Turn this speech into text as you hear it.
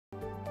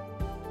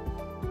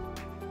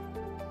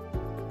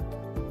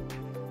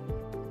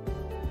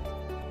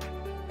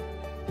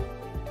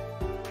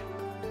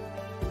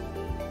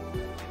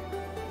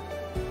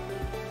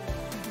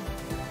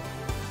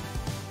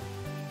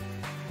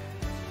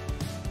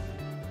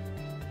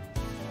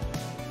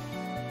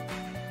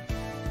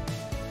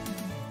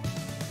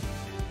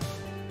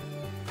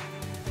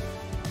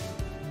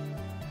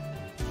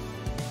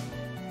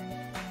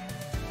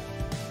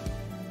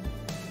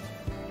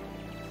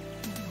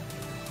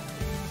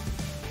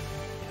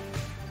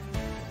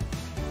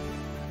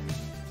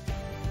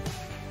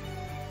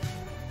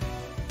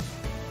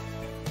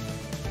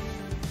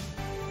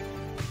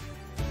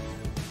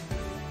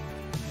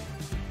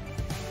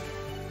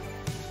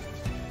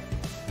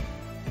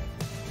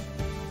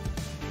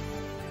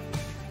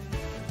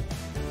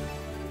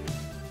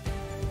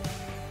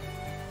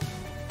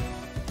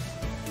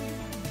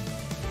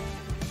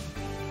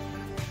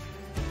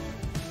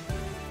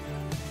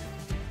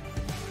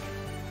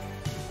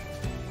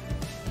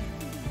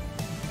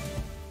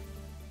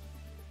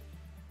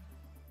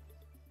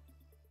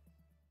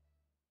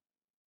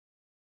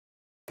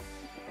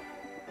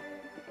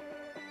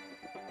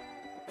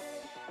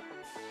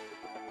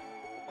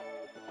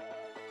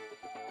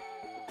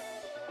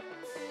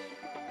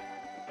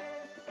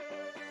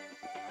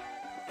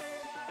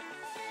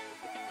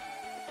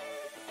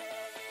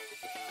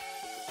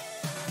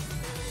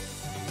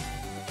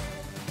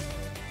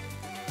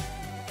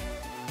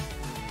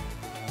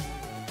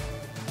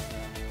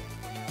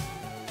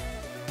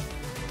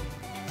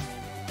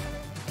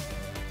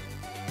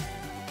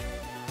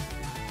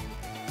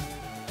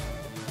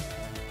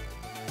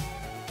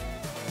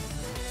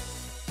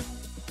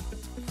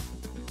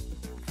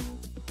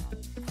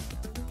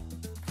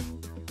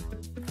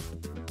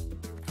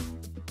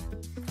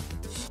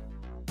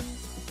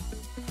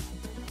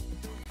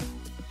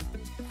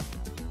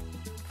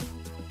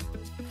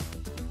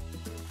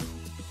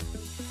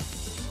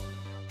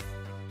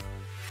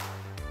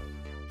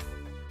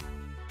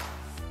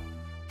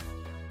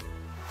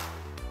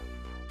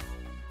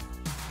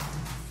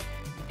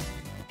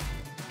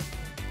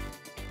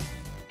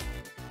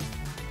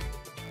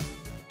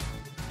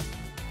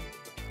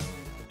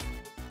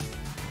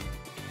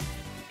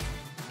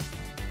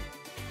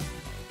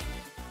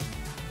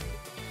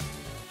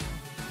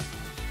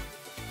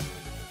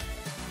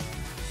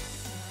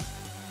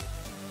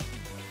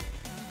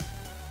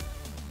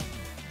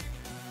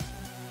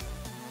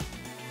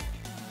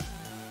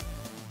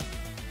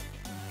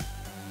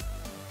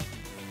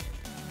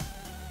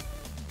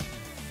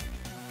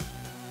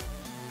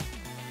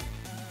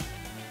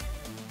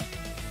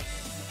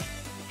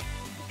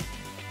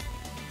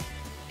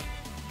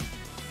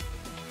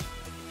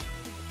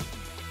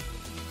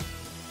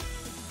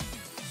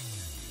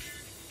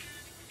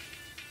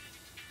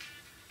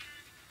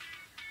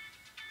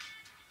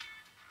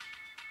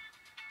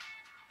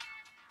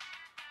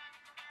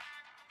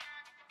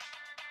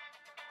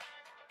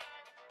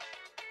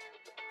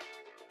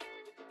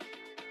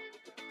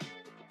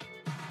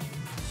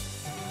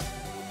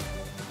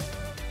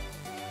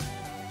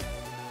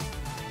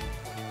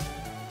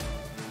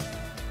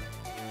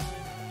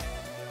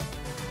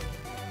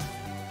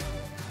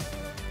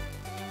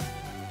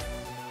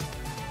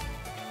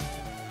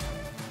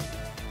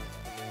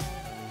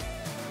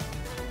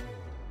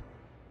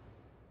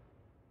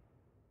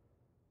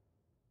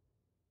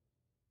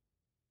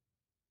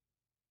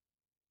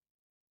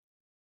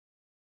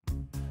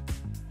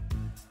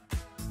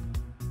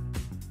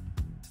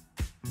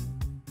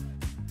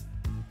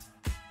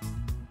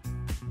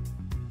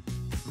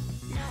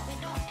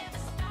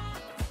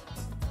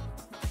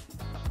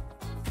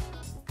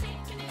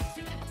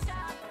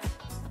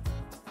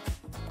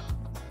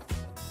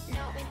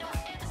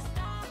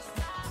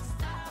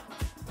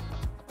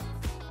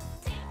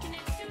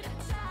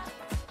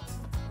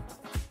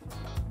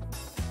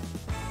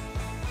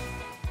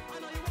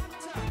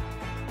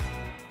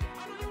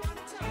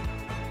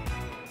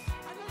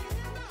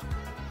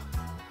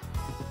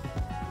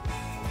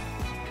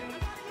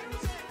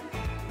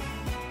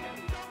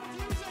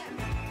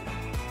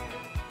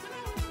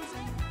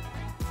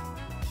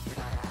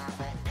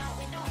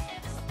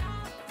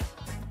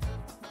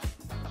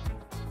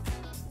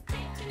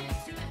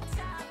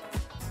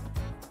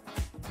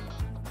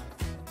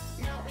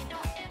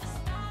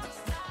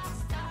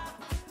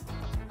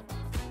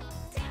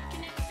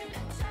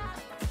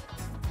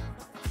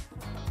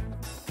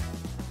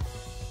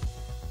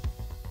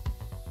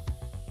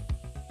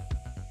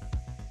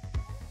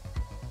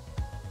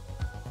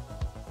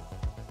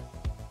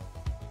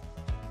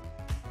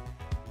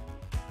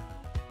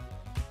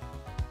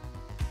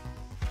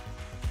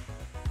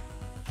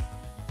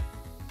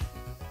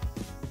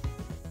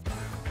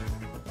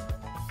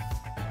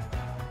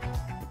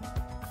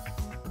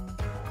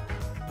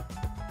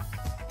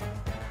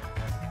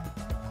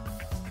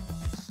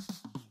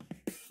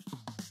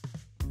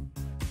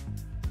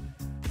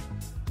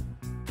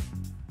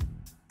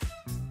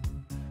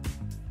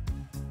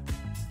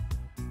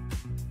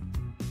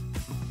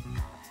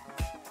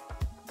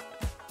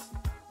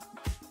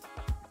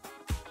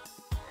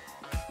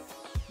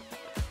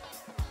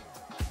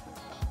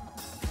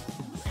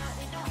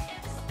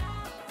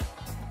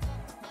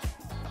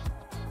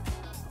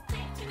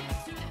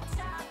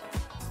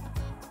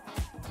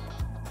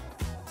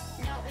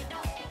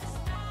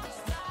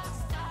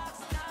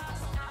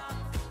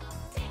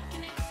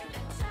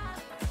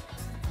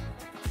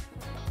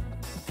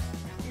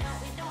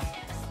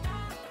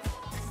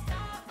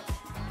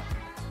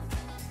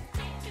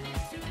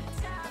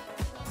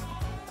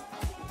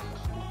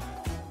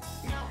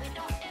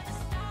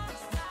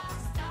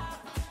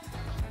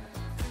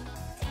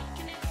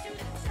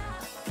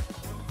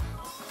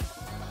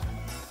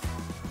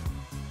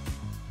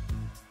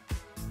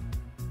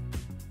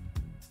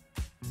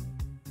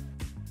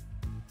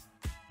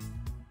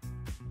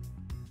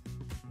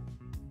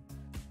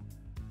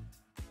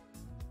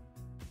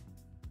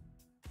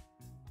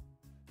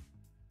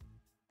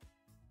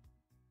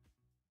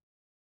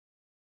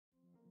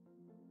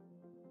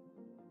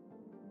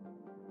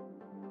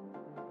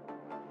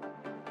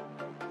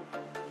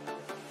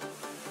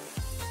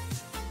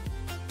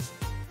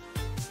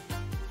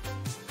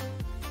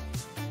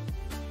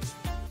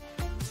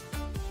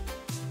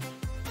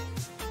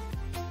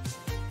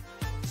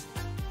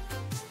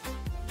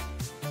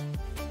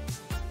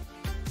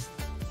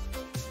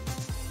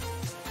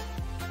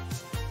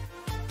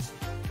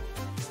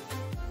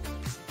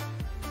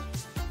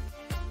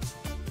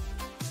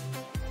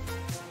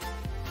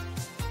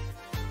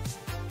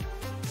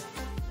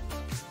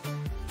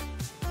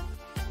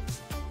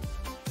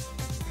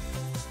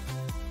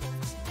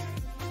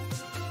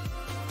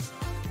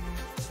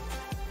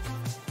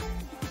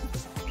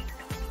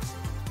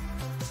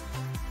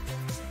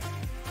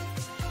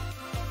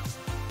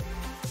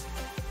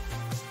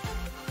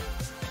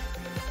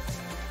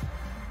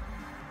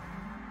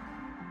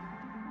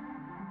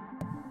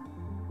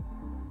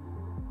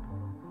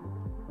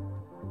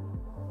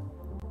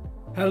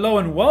Hello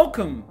and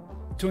welcome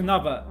to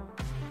another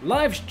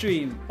live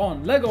stream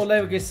on LEGO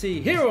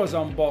Legacy Heroes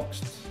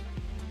Unboxed.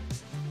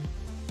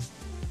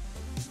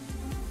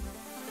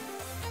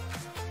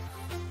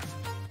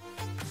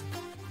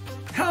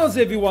 How's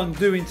everyone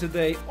doing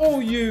today?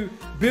 All you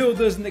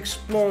builders and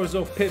explorers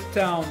of Pip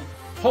Town,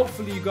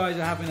 hopefully you guys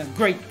are having a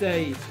great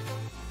day.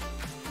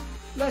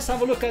 Let's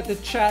have a look at the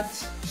chat,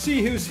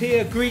 see who's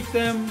here, greet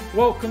them,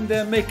 welcome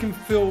them, make them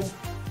feel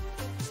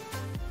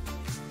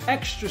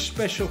extra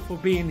special for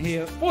being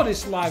here for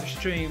this live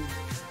stream.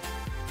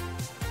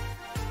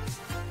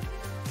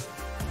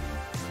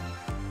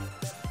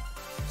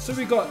 So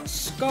we got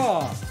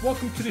Scar,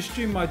 welcome to the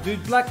stream my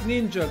dude. Black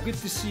Ninja, good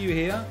to see you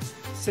here.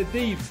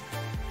 Sadif,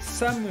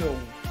 Samuel,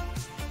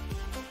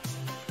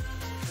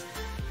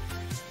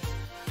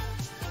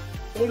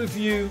 all of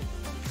you,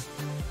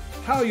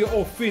 how are you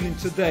all feeling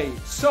today?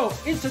 So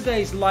in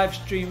today's live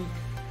stream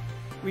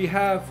we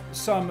have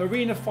some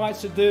arena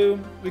fights to do.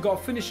 We got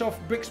to finish off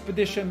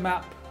Brixpedition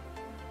map.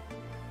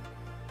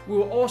 We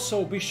will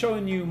also be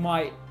showing you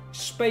my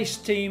space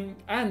team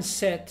and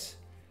set.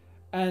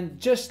 And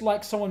just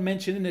like someone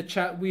mentioned in the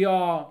chat, we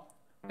are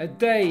a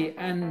day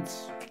and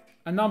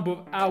a number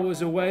of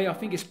hours away. I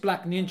think it's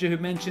Black Ninja who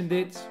mentioned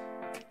it.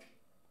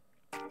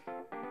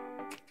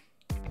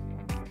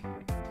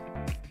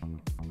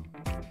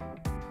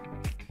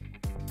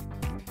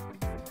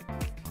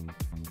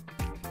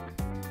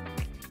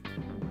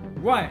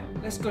 Right,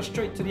 let's go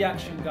straight to the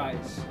action,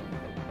 guys.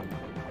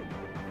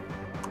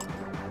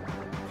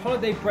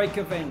 Holiday break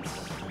event.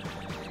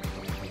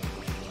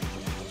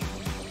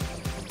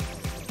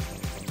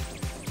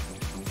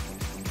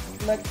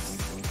 Let's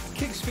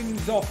kick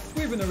things off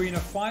with an arena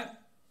fight.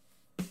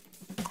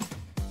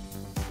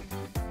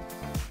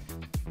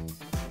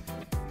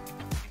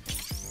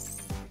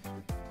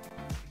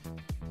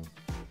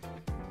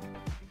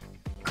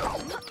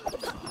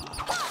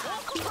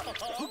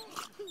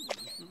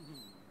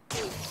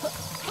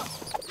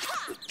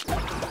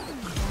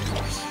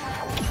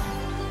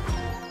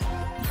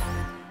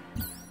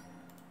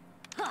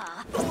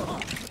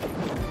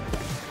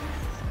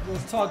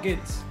 Target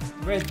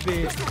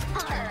Redbeard.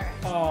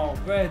 Oh,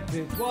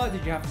 Redbeard, why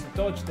did you have to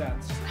dodge that?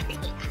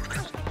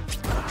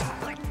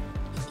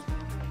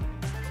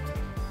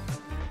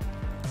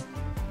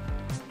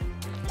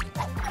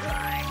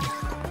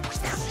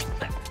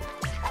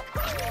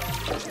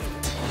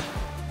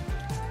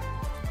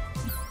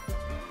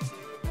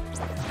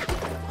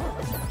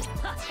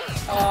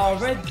 Oh,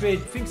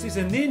 Redbeard thinks he's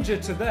a ninja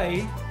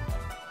today.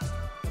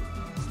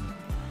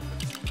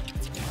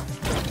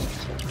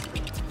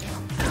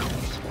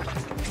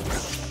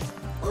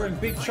 We're in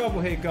big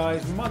trouble here,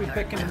 guys. We might be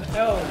picking an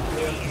L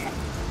here.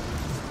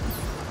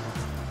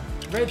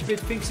 Redbeard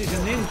thinks he's a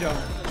ninja.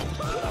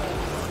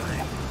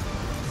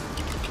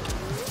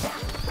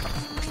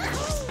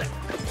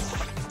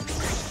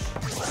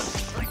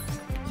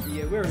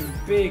 Yeah, we're in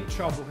big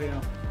trouble here.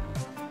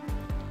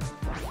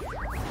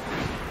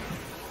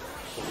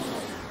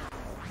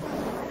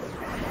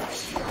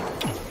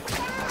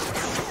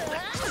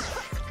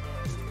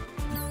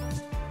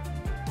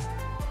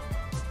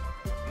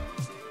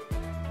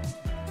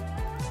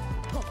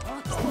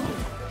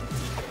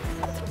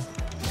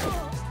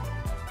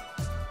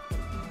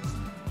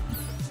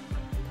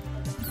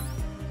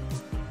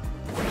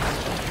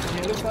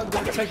 I'm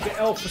going to take the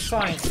L for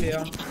science here.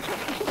 And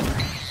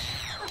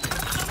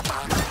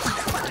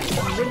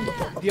when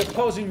the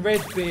opposing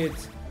Redbeard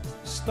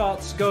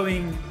starts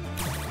going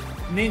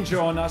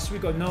ninja on us, we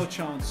got no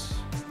chance.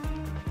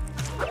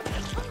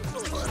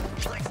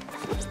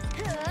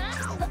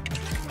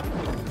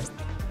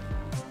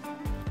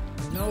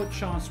 No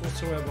chance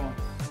whatsoever.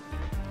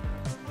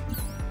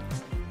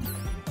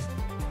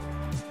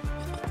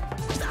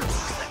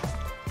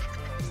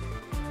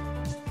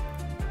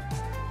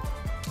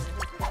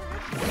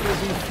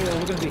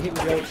 We're going to be hit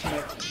with the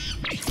ultimate.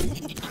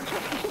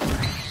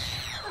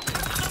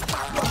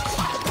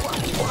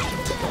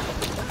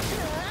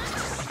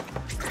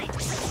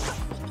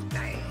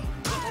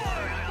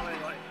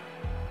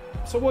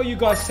 So what are you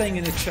guys saying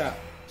in the chat?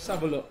 Let's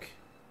have a look.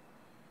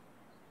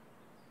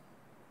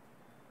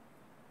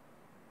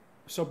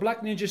 So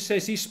Black Ninja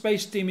says his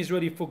space team is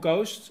ready for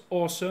Ghost.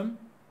 Awesome.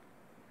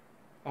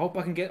 I hope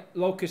I can get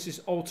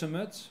Locust's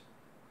ultimate.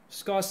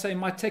 Scar saying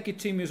my techie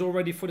team is all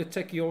ready for the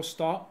techie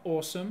all-star.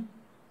 Awesome.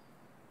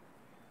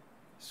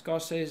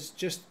 Scar says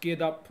just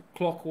geared up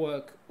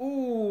clockwork.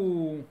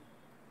 Ooh.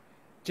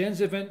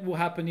 Jen's event will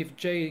happen if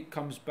Jay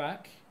comes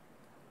back.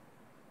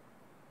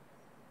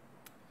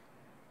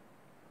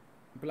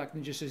 Black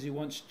Ninja says he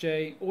wants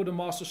Jay. All the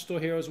Master Store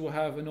heroes will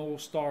have an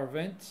all-star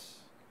event.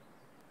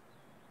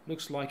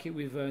 Looks like it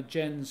with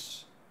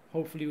Jen's.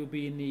 Hopefully will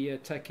be in the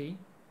techie.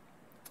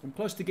 I'm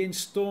close to getting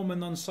Storm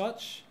and none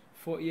such.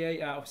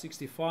 48 out of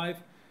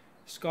 65.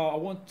 Scar, I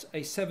want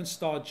a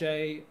 7-star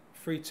J,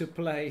 free to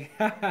play.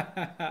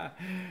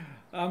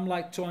 I'm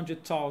like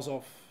 200 tiles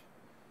off.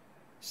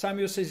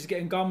 Samuel says he's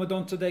getting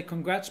Garmadon today.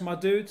 Congrats, my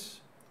dude.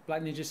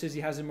 Black Ninja says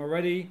he has him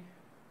already.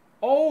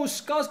 Oh,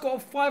 Scar's got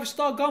a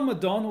 5-star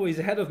Garmadon. Oh, he's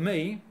ahead of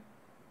me.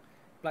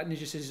 Black Ninja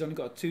says he's only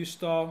got a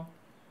 2-star.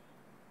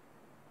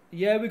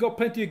 Yeah, we got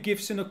plenty of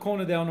gifts in the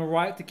corner there on the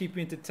right to keep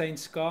you entertained,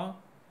 Scar.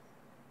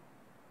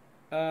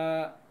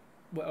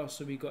 What else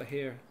have we got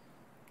here?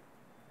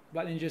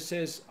 Black Ninja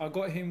says, I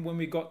got him when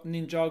we got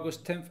Ninjago's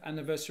 10th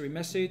anniversary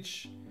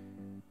message.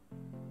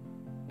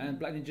 And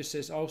Black Ninja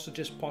says, I also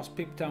just passed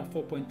Piptown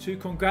 4.2.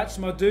 Congrats,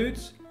 my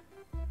dudes.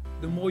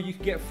 The more you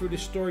can get through the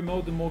story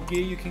mode, the more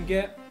gear you can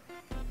get.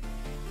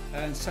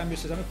 And Samuel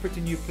says, I'm a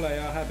pretty new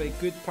player. I have a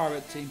good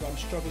pirate team, but I'm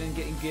struggling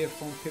getting gear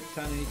from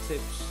Piptown. Any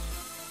tips?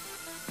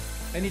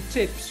 Any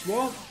tips?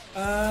 Well,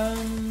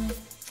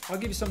 I'll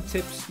give you some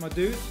tips, my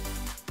dude.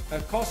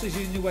 Castle is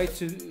usually the way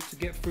to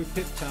get through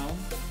Piptown.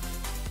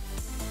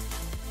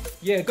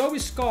 Yeah, go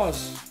with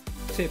Scar's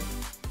tip.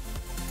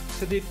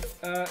 So the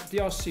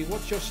DRC,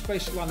 what's your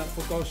space lineup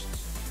for Ghost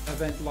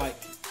event like?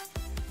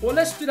 Well,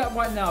 let's do that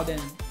right now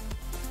then.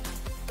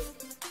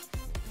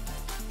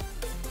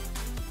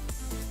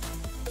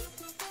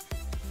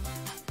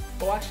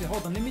 Oh, actually,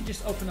 hold on. Let me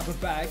just open up a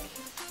bag.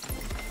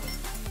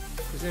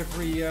 Because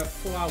every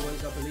 4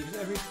 hours, I believe. Is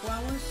it every 4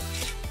 hours?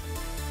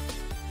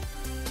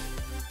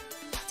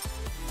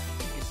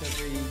 I think it's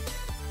every...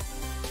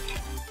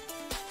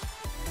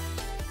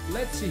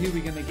 Let's see who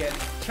we're going to get.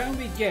 Can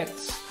we get...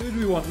 Who do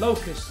we want?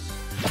 Locusts.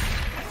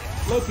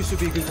 Locusts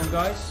would be a good one,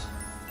 guys.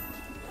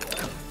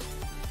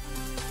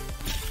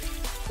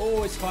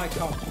 Oh, it's high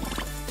count.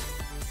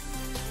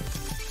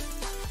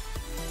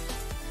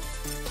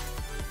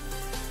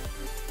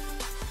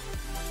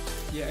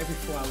 Yeah, every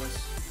 4 hours.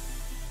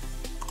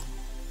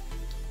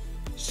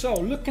 So,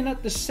 looking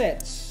at the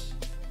sets.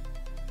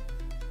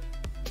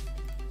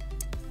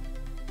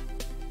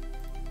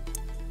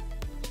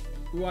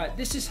 Right,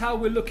 this is how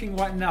we're looking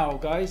right now,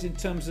 guys, in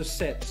terms of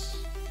sets.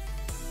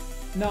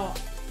 Now,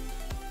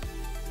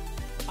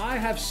 I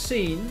have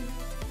seen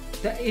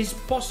that it is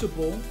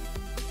possible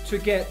to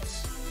get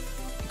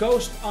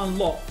Ghost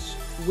unlocked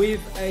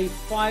with a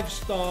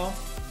 5-star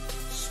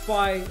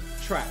spy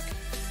track.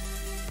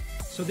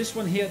 So this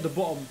one here at the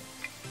bottom.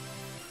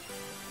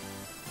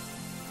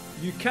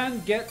 You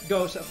can get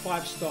Ghost at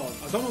 5 stars.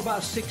 I don't know about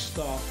a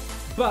 6-star,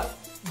 but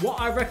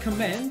what I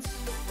recommend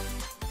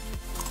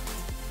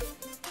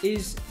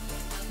is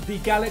the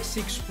Galaxy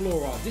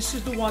Explorer. This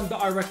is the one that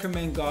I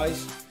recommend,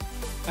 guys,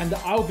 and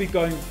that I'll be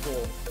going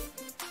for.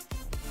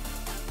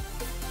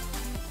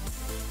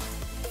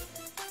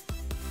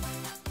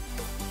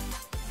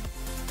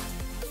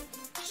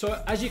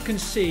 So as you can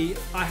see,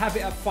 I have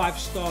it at 5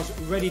 stars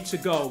ready to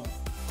go.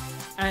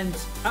 And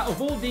out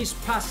of all these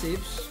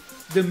passives,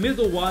 the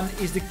middle one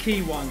is the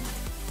key one.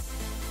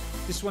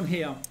 This one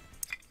here.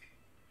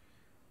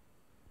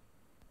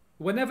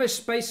 Whenever a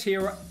space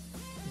hero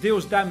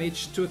deals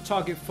damage to a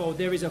target foe,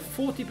 there is a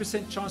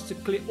 40% chance to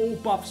clear all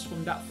buffs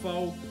from that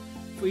foe.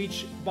 For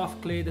each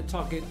buff cleared, the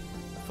target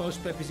foe's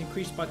pep is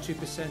increased by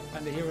 2%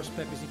 and the hero's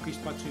pep is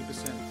increased by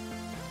 2%.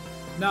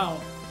 Now,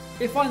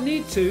 if I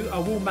need to, I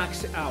will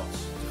max it out to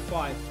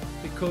 5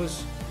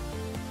 because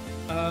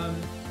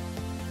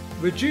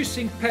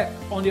reducing pep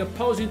on the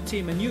opposing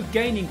team and you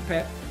gaining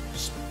pep,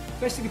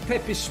 basically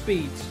pep is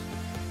speed.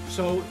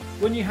 So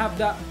when you have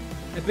that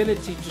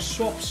ability to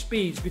swap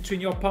speeds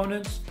between your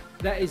opponents,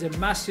 that is a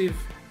massive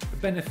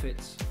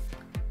benefit.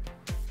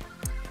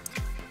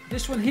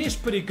 This one here is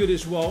pretty good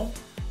as well.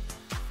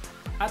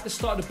 At the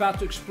start of the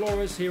battle,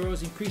 explorers,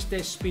 heroes increase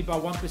their speed by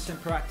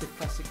 1% per active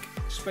classic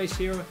space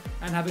hero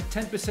and have a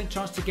 10%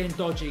 chance to gain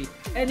dodgy.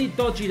 Any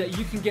dodgy that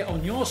you can get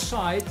on your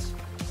side,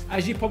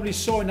 as you probably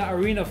saw in that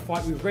arena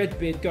fight with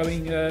Redbeard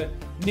going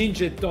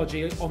ninja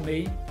dodgy on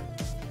me,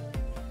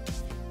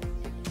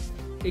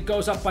 it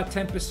goes up by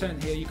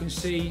 10% here. You can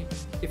see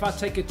if I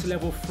take it to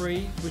level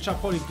 3, which I'll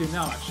probably do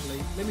now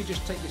actually. Let me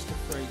just take this to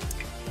 3.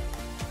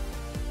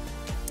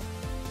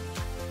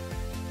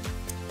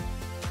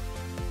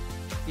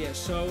 Yeah,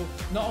 so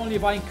not only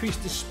have I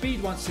increased the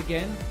speed once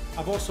again,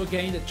 I've also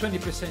gained a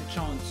 20%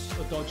 chance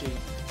of dodging.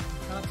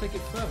 Can I take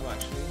it further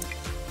actually?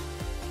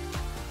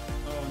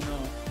 Oh no.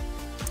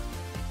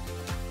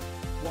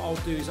 What I'll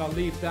do is I'll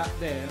leave that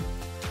there.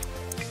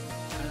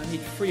 And I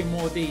need 3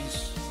 more of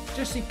these,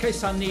 just in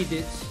case I need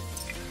it.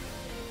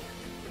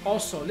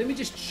 Also, let me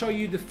just show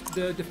you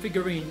the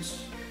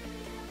figurines.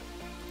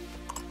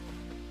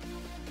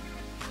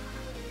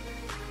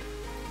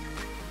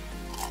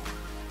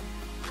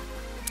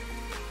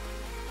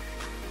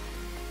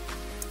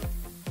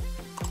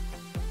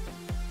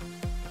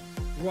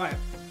 Right,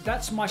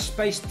 that's my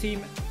space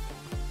team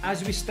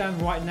as we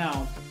stand right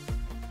now.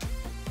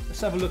 Let's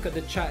have a look at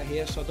the chat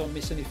here so I don't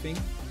miss anything.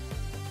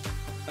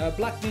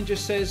 Black Ninja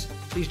says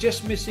he's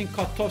just missing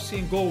Kartosi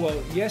and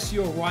Gorwell. Yes,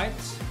 you're right.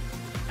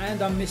 And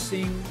I'm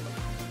missing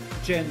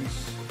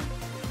Gens.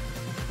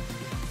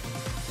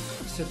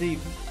 Sadiq,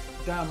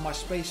 damn, my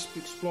Space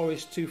Explorer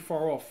is too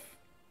far off.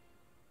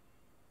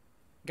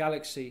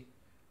 Galaxy.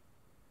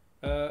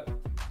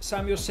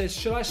 Samuel says,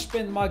 should I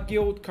spend my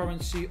guild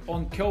currency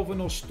on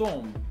Kelvin or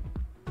Storm?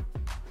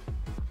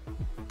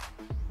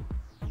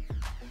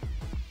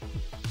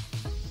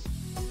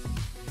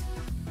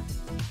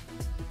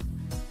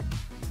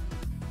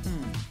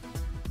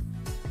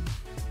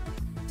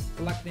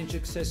 Black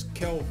Ninja says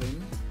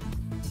Kelvin.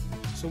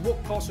 So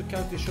what castle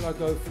character should I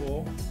go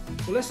for?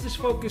 Well, let's just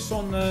focus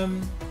on...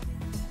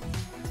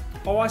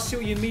 oh, I see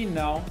what you mean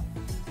now.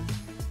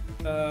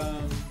 So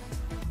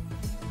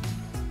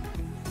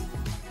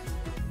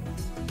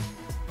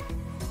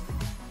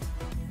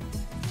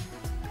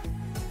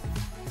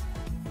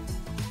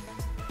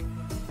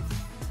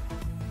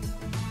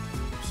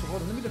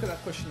hold on, let me look at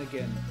that question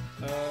again.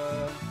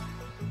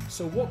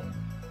 So what...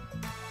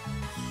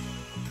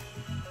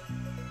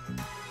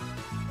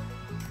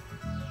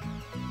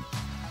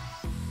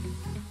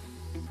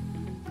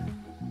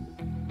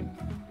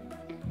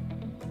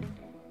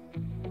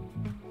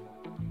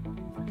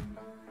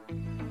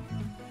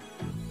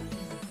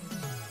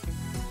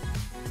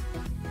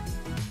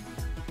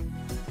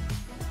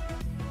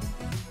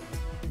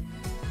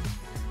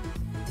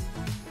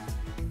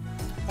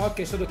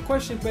 Okay, so the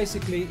question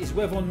basically is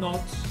whether or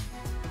not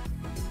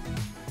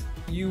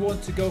you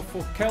want to go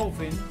for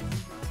Kelvin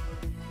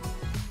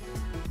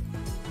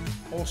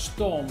or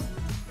Storm.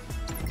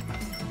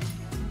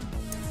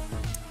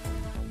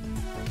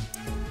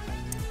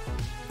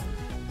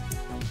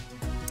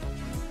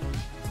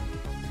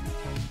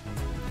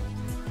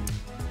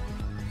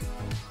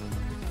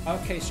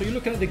 Okay, so you're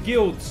looking at the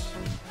guild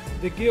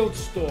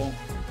store.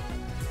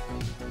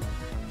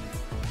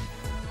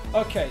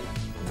 Okay,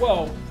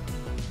 well,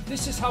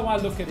 this is how I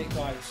look at it,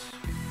 guys.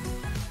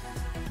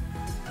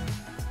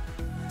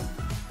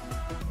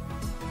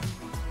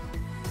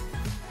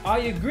 I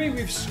agree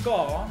with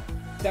Scar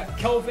that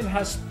Kelvin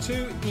has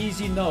 2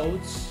 easy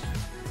nodes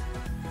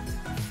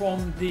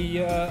from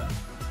the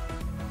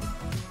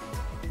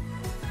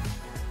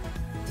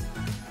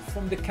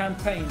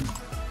campaign.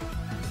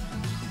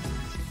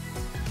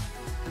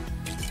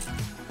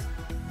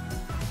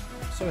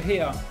 So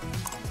here,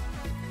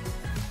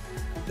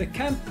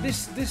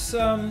 this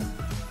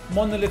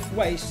Monolith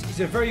Waste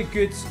is a very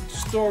good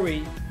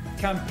story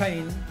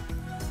campaign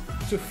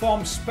to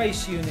farm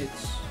space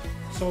units.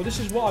 So this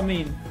is what I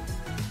mean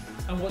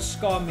and what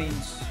Scar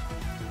means.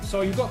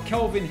 So you've got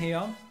Kelvin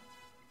here.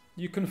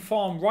 You can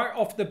farm right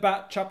off the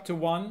bat chapter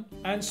 1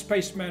 and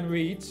Spaceman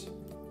Reed.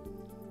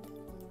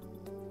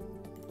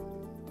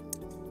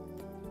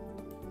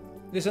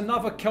 There's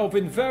another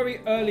Kelvin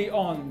very early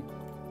on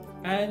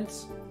and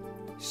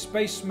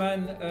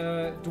Spaceman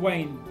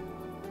Dwayne.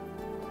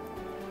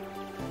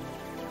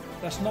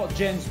 That's not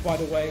Jens, by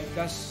the way,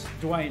 that's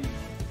Dwayne.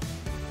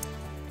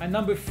 And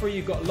number 3,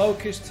 you got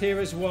Locust here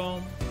as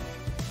well.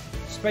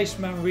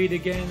 Spaceman Reed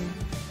again.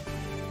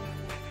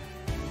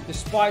 The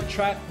Spy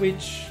Track,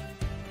 which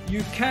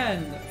you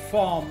can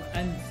farm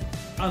and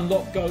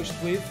unlock Ghost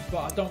with,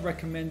 but I don't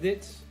recommend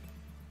it.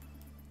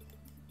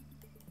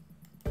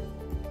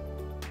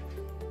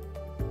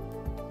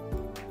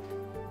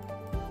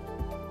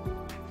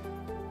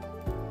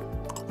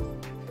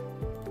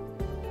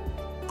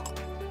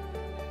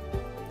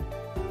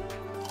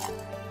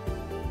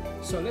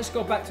 So let's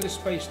go back to the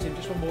space team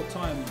just one more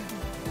time.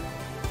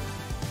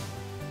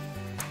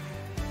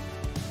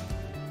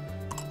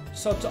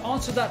 So to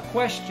answer that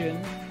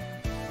question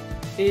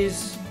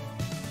is,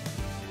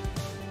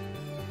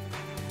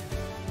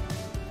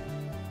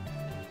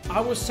 I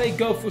would say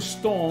go for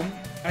Storm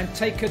and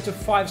take her to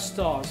 5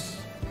 stars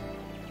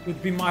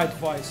would be my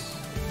advice.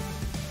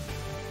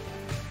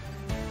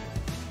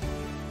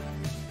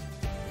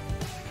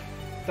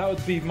 That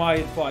would be my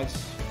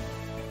advice.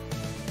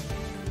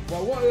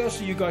 Well, what else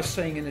are you guys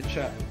saying in the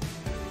chat?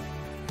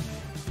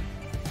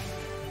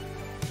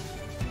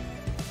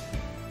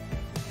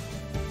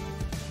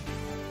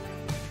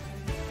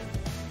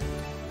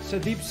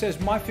 Sadeep says,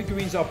 my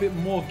figurines are a bit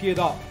more geared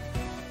up,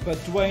 but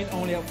Dwayne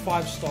only at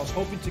 5 stars,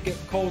 hoping to get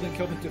Cold and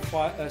Kelvin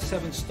to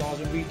 7 stars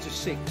and Reed to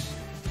 6.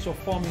 So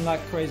farming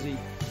like crazy.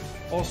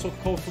 Also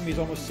Cold for me is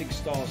almost 6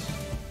 stars.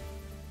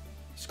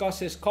 Scar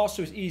says,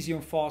 Castle is easier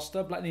and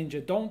faster. Black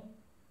Ninja,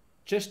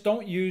 just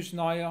don't use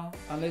Naya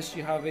unless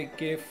you have a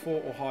gear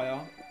 4 or higher.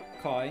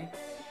 Kai.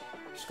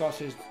 Scar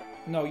says,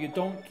 no, you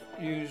don't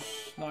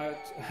use Naya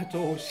at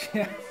all.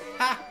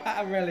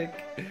 Relic.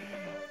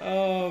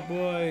 Oh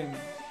boy.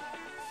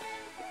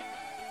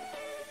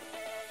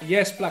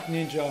 Yes, Black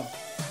Ninja.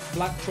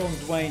 Black Throne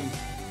Dwayne.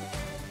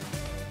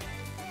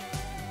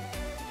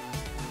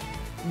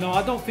 No,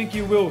 I don't think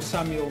you will,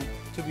 Samuel,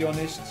 to be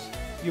honest.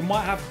 You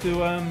might have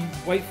to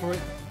wait for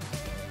it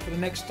for the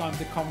next time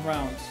to come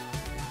round.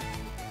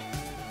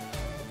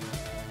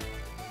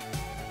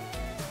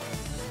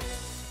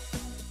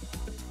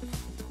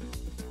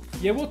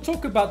 Yeah, we'll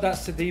talk about that,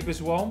 Sadeep,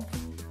 as well.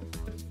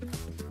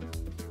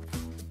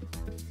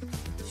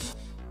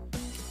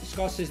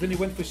 Scar says, then he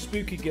went for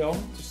Spooky Girl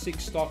to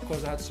 6 star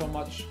because I had so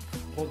much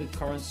hoarded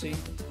currency.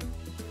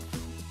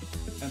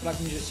 And Black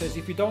Ninja says,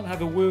 if you don't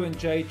have a Wu and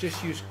Jade,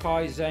 just use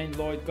Kai, Zane,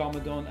 Lloyd,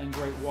 Garmadon, and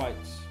Great White.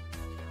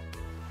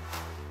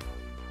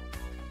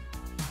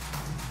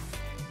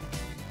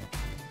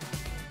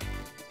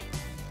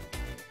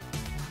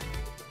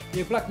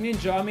 Yeah, Black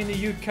Ninja, I'm in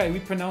the UK, we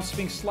pronounce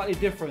things slightly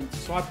different,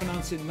 so I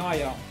pronounce it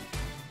Naya,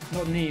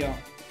 not Nia.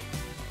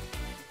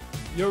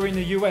 You're in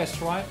the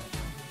US, right?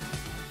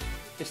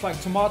 It's like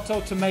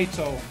tomato,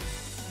 tomato.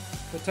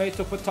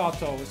 Potato,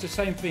 potato. It's the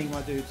same thing,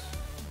 my dudes.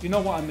 You know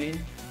what I mean.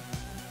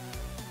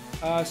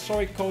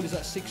 Sorry, code is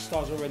at 6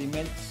 stars already.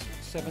 Meant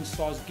 7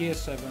 stars, gear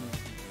 7.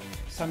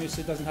 Samuel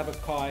said doesn't have a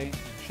Kai.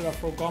 Should I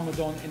throw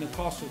Garmadon in a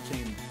castle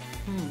team?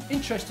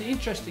 Interesting,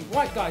 interesting.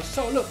 Right, guys.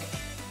 So look,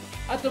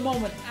 at the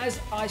moment, as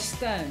I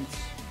stand,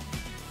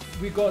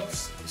 we got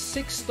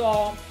 6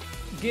 star,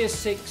 gear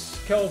 6,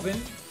 Kelvin.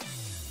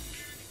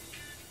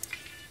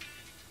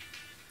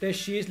 There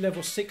she is,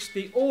 level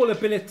 60. All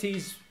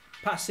abilities,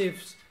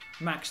 passives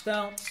maxed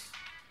out.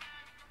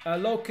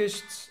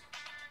 Locusts,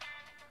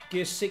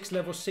 gear 6,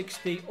 level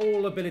 60.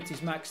 All abilities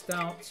maxed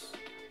out.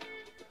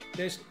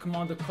 There's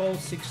Commander Cold,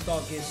 6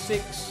 star, gear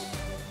 6.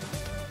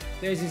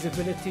 There's his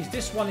abilities.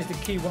 This one is the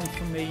key one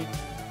for me.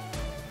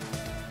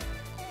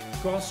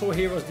 Grand Sword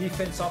Heroes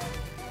defense up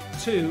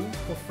 2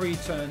 for 3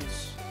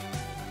 turns.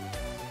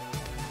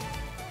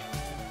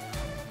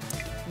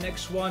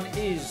 Next one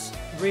is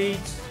Reed,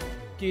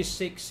 gear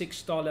 6, 6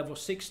 star, level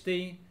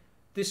 60.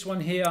 This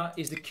one here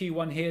is the key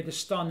one here, the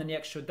stun and the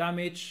extra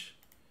damage.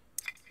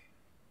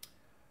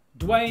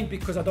 Dwayne,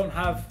 because I don't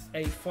have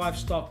a 5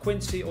 star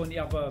Quincy or any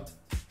other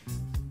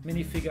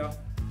minifigure,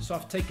 so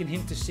I've taken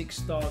him to 6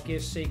 star, gear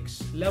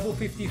 6, level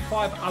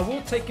 55. I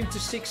will take him to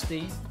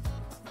 60.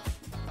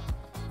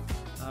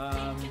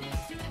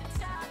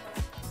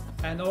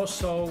 And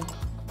also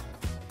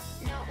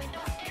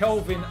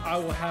Kelvin, I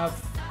will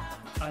have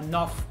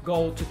enough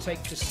gold to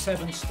take to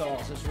 7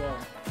 stars as well.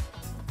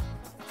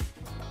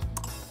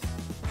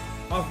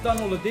 I've done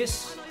all of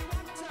this.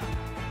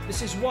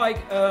 This is why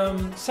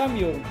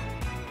Samuel.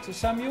 So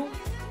Samuel?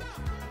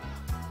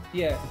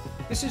 Yeah.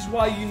 This is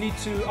why you need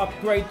to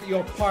upgrade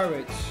your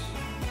pirates.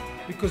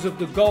 Because of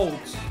the gold.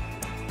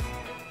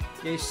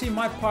 Yeah, you see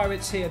my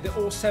pirates here, they're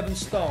all 7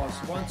 stars.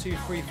 1, 2,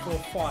 3, 4,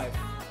 5.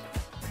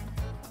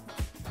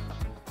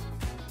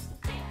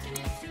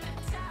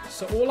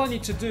 So all I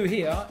need to do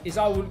here is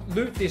I will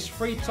loot this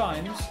 3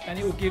 times and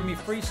it will give me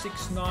 3,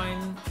 6,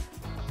 9,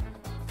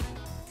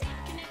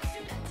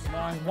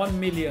 1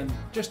 million.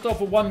 Just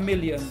over 1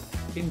 million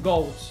in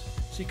gold.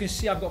 So you can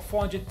see I've got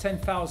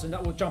 410,000.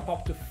 That will jump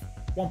up to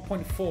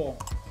 1.4.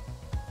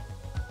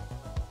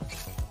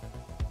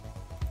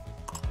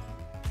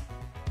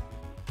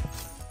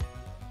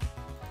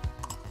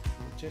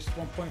 Just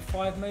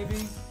 1.5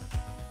 maybe.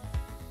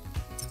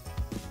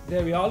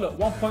 There we are. Look,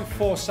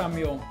 1.4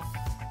 Samuel.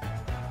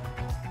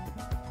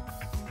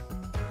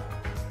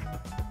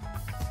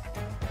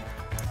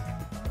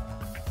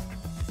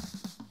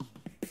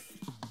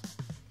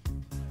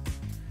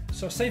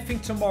 So same thing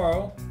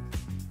tomorrow.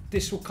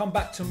 This will come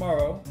back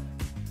tomorrow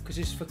because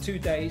it's for 2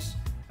 days,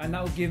 and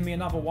that will give me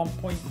another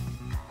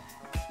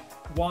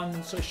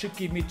 1.1. So it should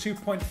give me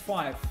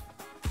 2.5.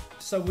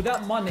 So with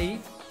that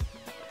money,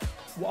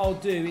 what I'll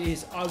do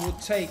is I'll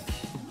take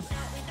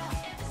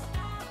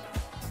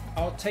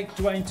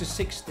Dwayne to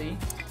 60.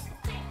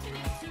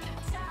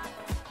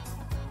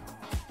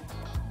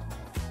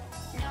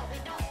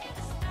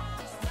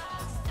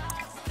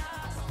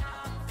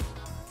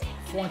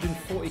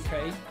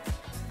 $440k.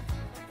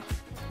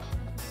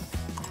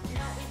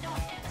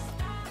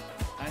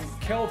 And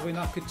Kelvin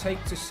I could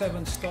take to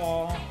 7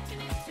 star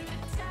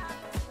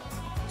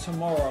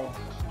tomorrow.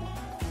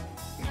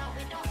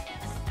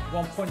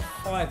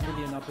 1.5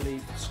 million, I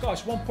believe.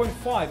 Scotch,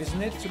 1.5,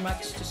 isn't it, to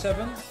max to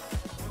 7?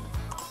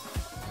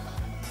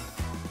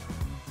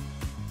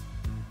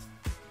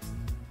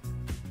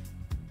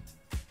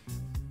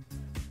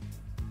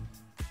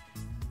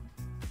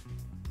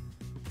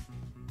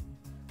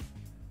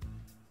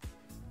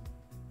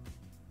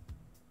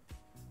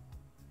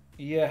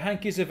 Yeah,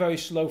 Hank is a very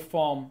slow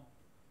farm.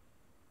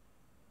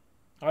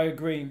 I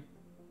agree.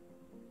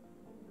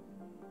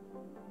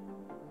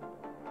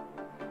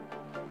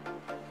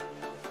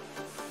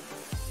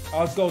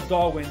 I'll go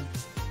Darwin.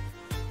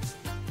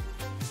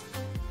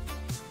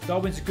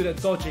 Darwin's good at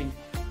dodging.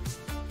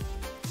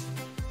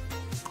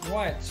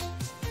 Right.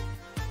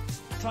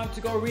 Time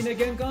to go arena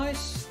again,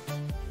 guys.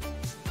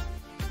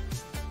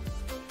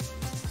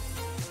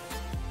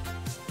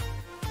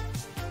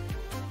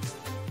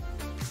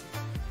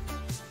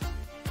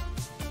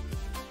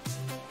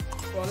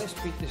 Well, let's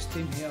beat this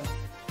team here.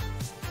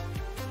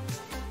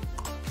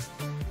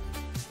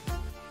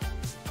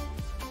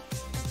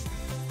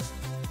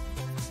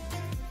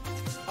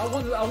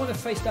 I want to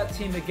face that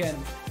team again.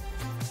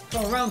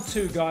 So round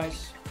 2,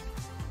 guys.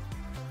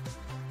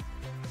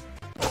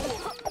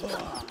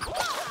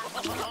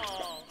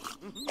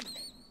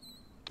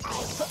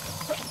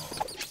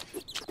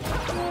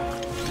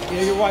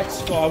 Yeah, you're right,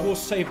 Scott. I will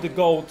save the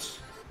gold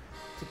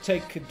to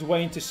take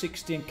Dwayne to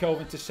 60 and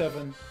Kelvin to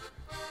 7.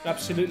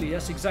 Absolutely,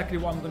 that's exactly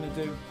what I'm going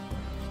to do.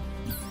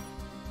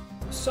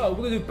 So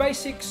we're going to do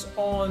basics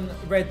on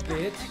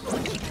Redbeard.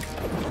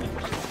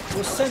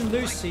 We'll send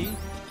Lucy.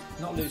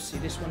 Not Lucy,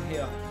 this one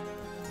here.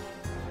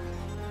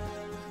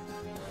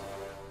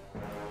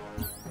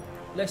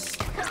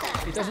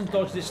 It doesn't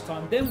dodge this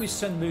time. Then we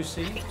send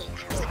Lucy.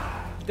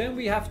 Then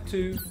we have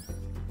to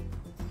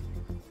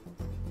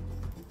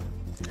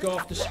go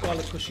after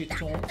Scarlet because she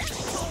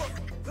taunts.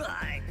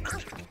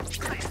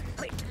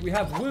 We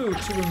have Woo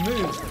to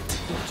remove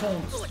the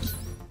taunt.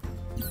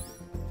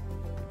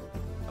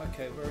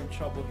 Okay, we're in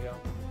trouble here.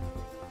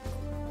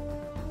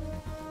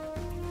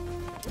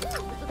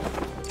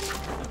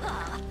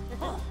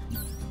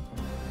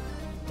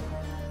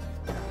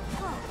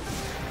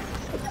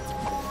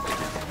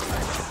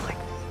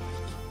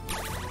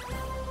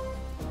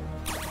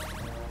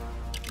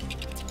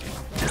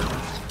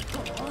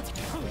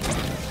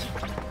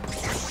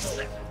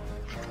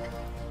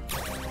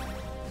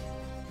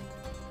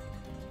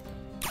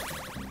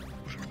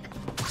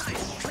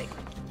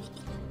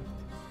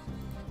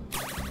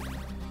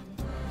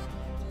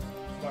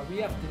 We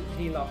have to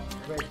heal up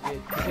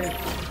Redbeard.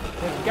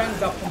 They've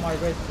ganged up on my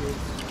Redbeard.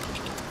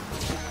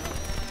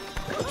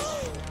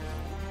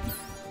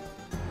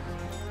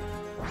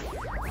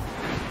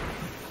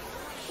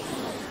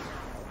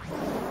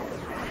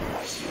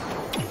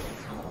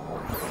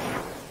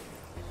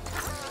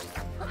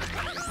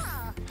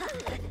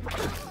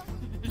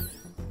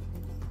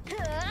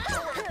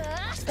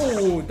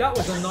 Oh, that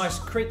was a nice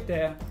crit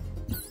there.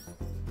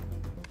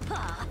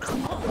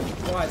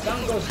 Right,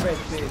 down goes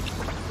Redbeard.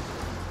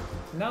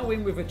 Now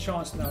in with a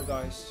chance now,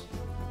 guys.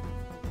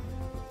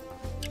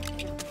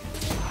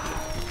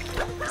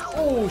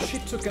 Oh, she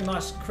took a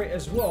nice crit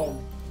as well.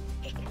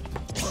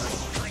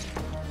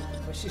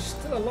 But she's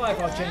still alive,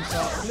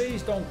 Argenta.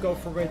 Please don't go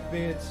for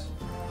Redbeard.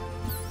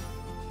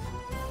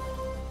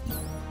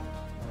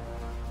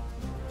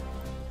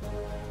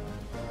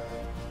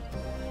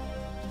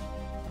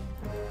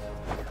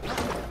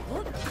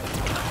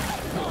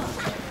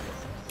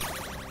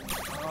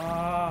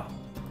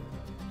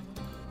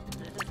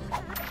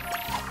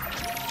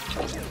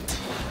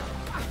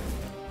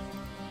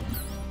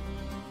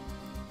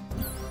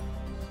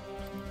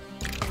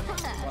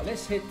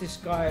 Let's hit this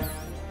guy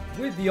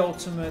with the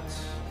ultimate.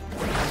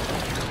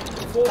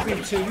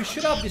 4v2. We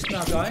should have this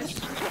now, guys.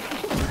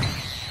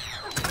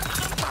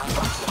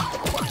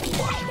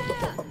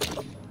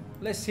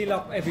 Let's heal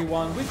up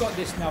everyone. We got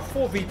this now.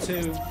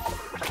 4v2.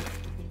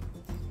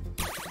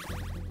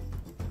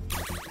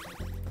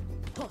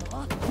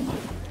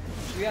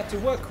 We had to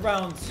work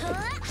around.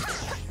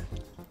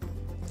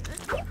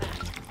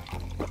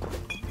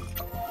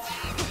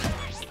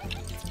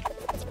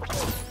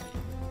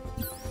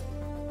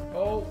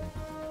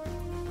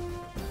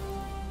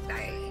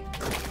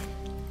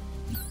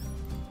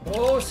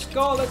 Oh,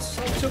 Scarlet's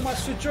had too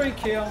much to drink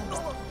here.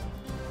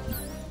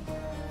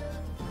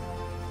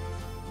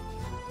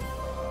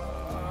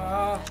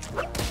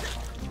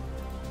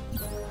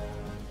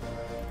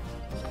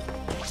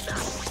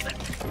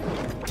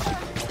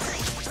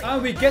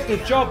 And we get the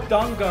job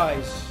done,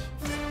 guys.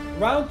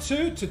 Round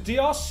 2 to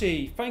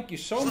DRC. Thank you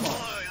so much.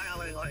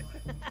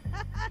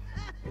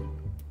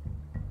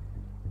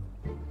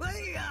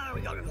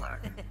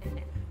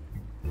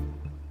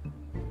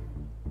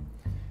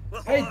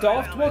 Hey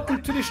Daft,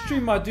 welcome to the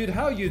stream, my dude.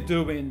 How you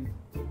doing?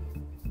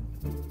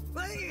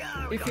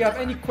 If you have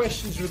any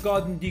questions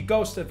regarding the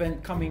Ghost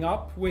event coming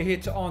up, we're here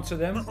to answer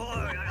them.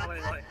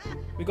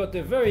 We got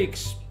the very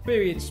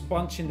experienced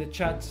bunch in the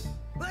chat.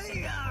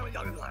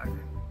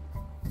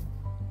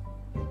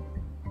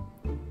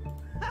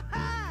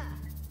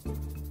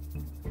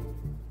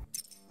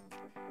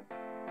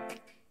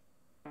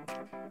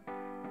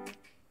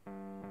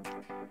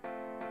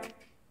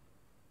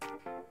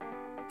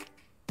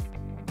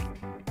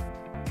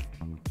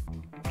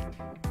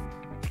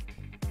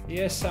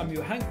 Yes,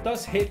 Samuel, Hank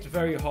does hit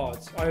very hard.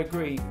 I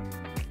agree.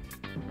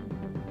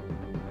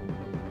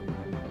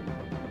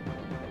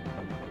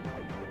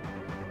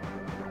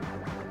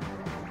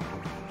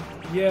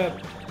 Yeah,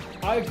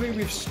 I agree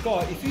with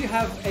Scott. If you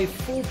have a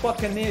full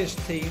Buccaneers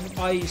team,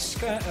 i.e.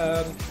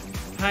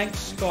 Hank,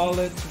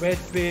 Scarlet,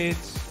 Redbeard,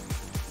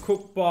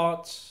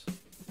 Cookbart,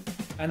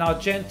 and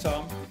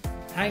Argenta,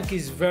 Hank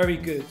is very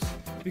good.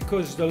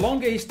 Because the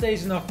longer he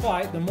stays in a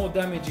fight, the more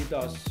damage he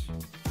does.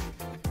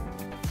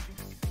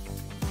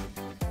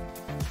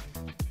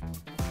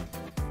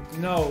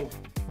 No,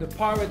 the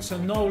pirates are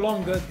no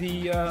longer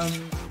the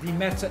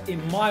meta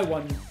in my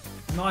one,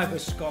 neither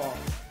Scar.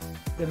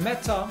 The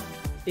meta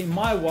in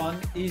my one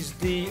is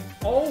the,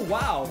 oh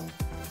wow.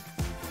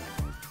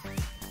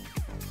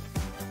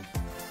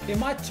 In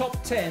my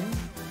top 10,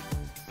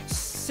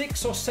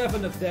 6 or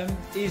 7 of them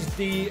is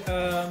the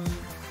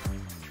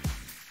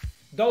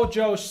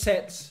dojo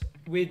set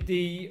with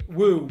the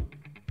Woo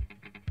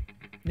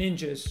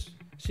ninjas.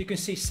 So you can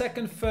see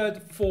 2nd,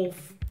 3rd,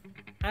 4th,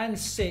 and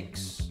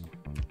 6th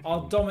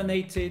are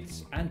dominated,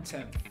 and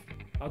 10th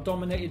are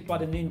dominated by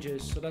the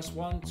ninjas. So that's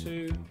 1,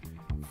 2,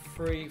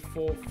 3,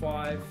 4,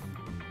 5.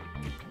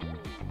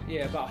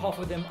 Yeah, about half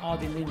of them are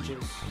the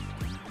ninjas.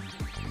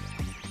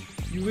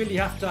 You really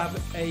have to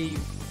have a,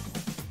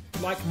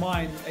 like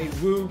mine, a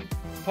Woo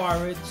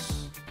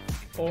Pirates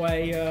or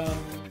a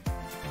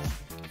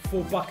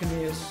full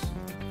Buccaneers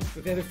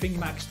with everything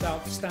maxed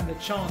out to stand a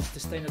chance to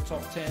stay in the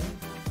top 10.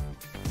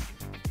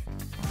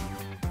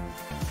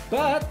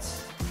 But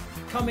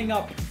coming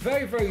up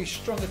very, very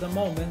strong at the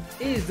moment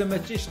is the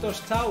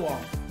Magistos Tower.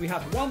 We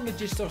have one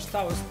Magistos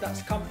Tower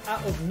that's come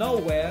out of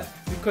nowhere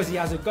because he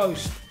has a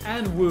ghost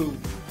and woo.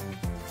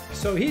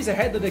 So he's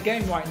ahead of the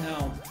game right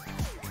now.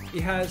 He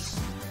has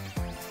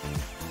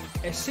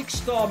a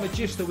 6-star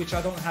Magister, which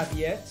I don't have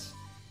yet.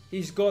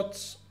 He's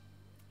got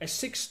a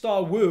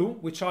 6-star woo,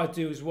 which I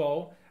do as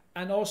well,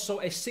 and also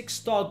a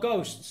 6-star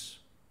ghosts.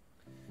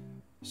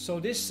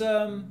 So this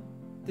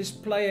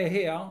player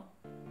here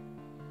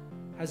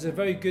has a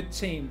very good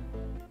team.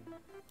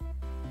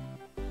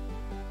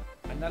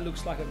 And that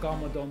looks like a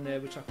Garmadon there,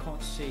 which I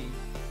can't see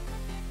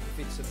if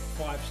it's a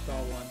 5-star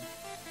one.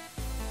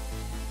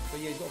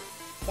 But yeah, he's got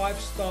a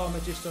 5-star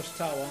Magistos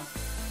Tower.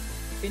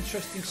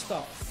 Interesting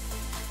stuff.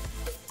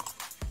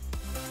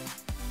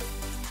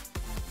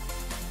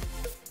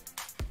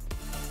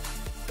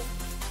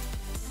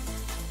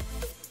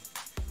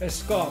 A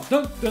scarf.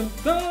 Dun dun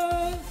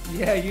dun!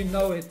 Yeah, you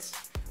know it.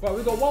 Right,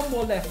 we've got one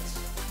more left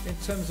in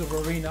terms of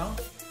arena.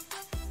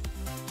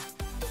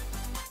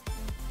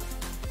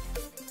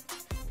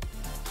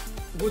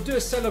 We'll do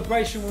a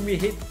celebration when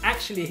we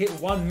actually hit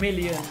 1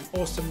 million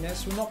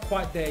awesomeness. We're not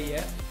quite there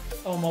yet.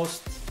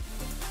 Almost.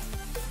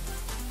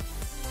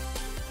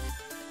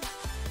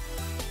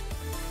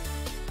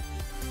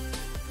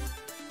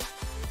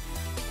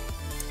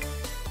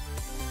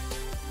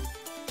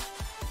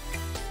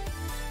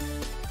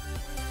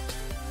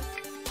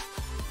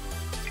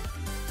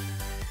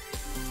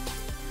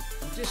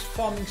 I'm just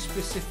farming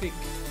specific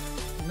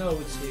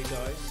nodes here,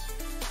 guys.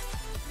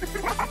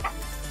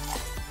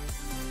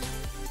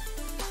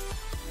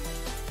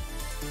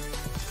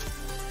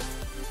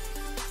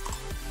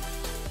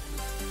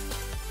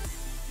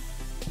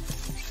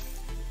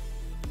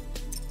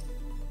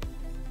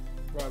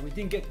 Right, we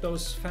didn't get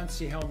those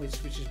fancy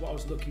helmets, which is what I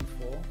was looking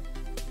for.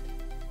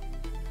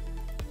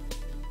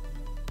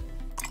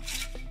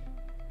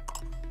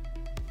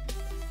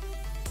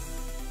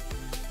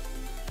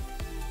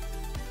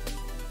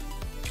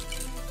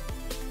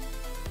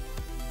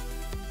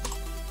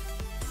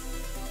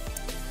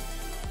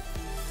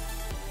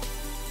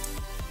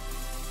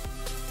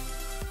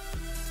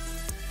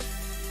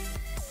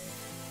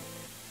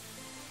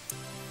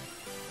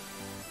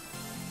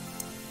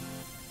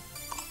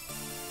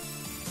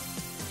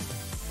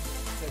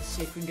 Let's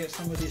see if we can get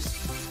some of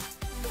this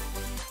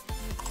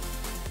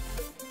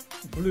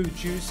blue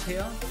juice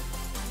here.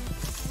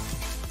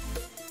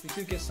 We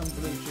do get some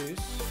blue juice.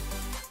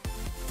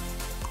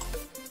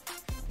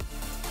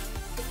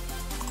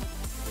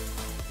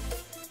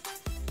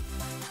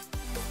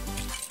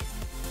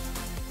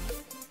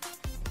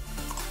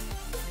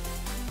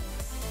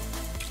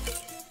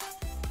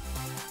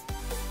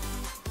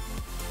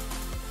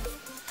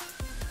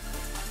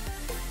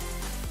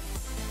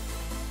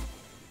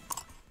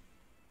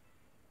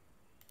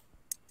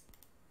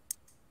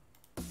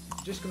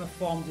 Just gonna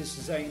farm this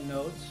Zane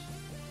node.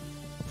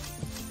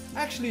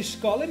 Actually,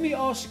 Scott, let me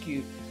ask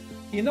you,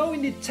 you know,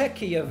 in the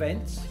techie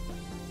event,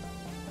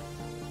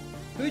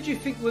 who do you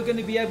think we're going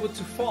to be able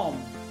to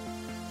farm?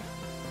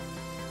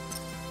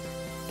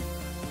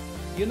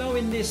 You know,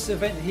 in this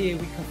event here,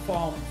 we can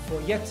farm for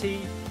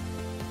Yeti,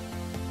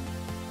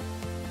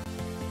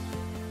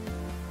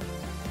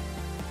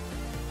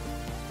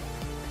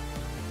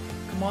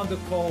 Commander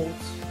Cold,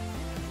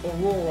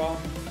 Aurora,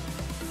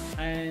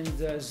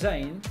 and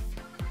Zane.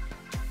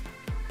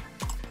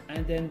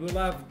 And then we'll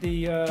have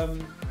the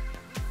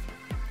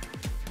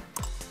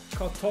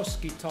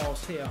Kartoski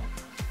tiles here,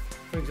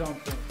 for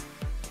example.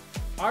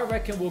 I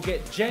reckon we'll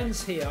get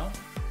gens here.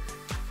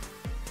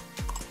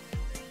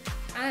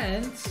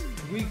 And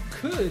we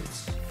could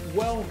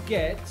well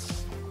get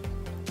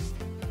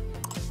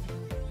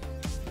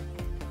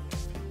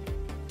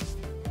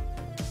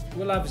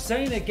we'll have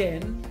Zane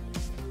again,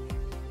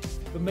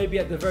 but maybe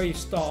at the very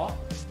start.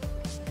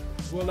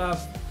 We'll have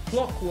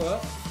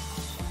Clockwork.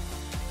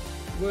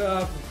 We'll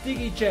have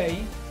Diggy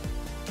J,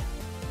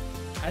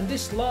 and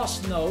this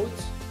last node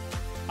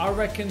I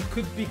reckon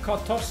could be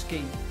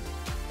Kartoski.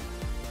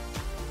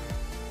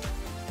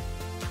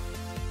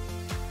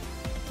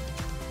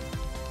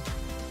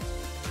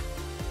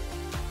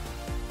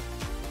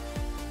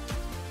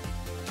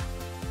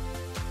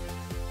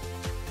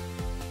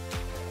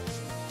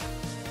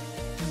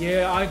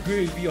 Yeah, I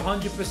agree with you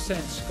 100%,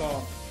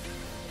 Scar.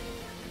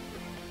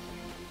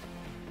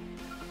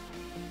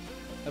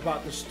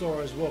 About the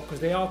store as well, because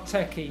they are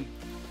techie.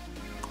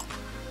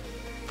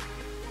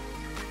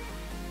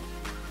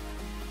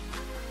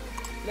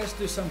 Let's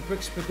do some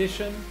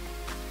Brixpedition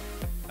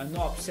and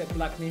not upset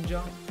Black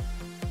Ninja.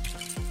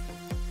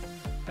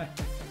 But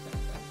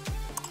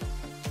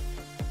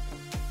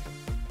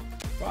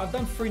I've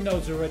done 3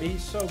 nodes already,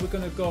 so we're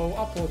going to go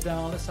up or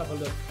down. Let's have a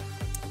look.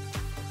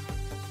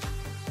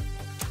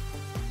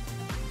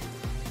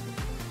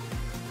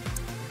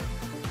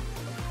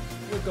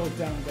 We'll go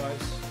down,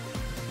 guys.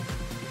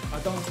 I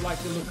don't like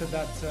the look of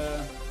that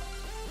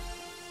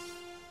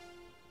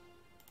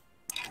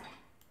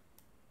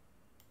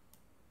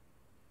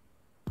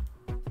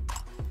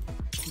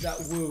that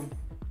woo.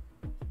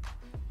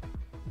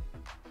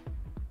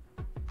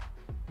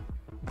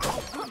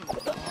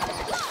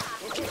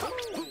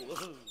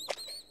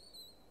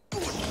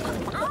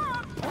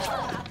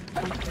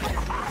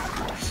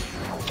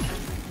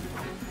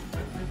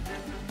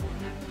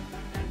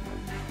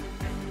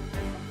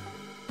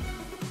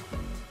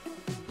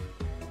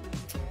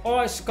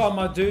 Alright, Scar,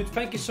 my dude,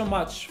 thank you so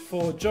much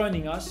for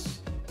joining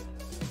us.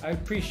 I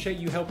appreciate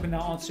you helping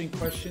out answering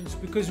questions,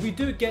 because we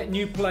do get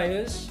new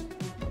players.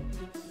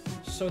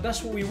 So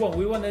that's what we want.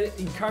 We want to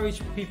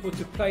encourage people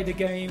to play the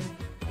game.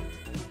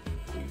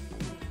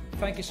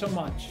 Thank you so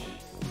much.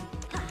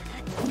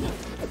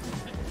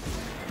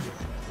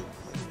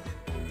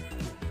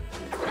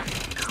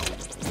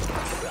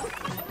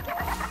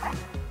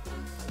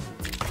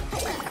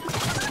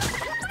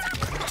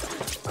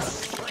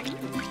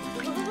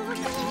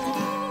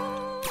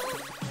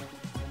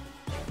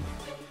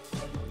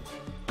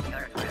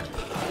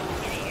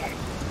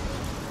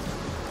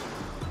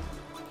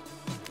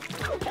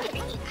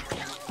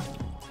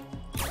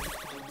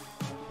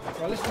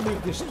 Right, let's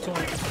remove this taunt.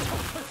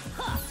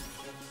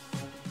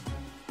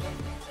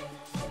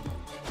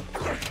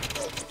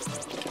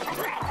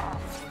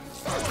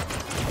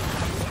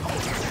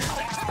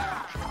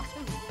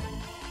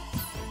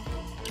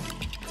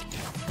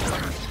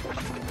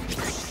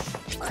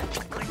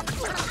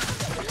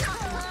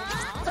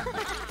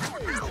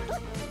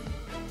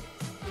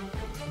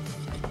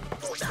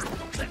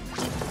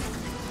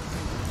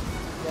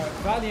 Right,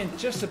 Valiant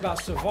just about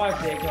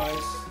survived there,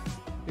 guys,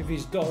 with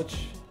his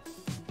dodge.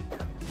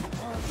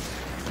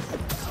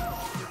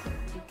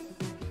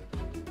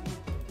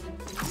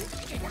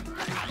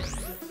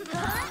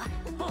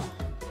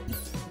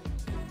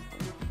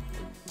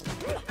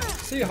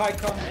 See you,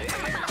 Hiker.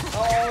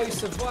 Oh, he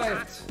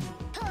survived.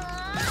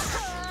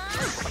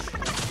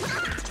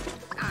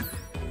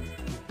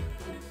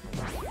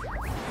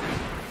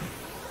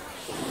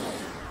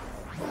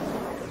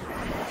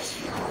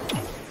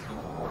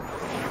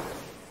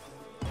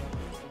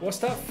 What's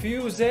that?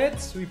 Fuse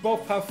it? We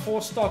both have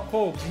 4-star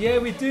corps. Yeah,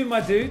 we do, my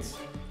dude.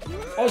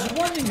 I was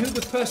wondering who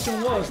the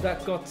person was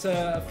that got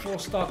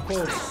 4-star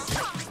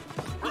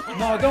corps.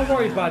 No, don't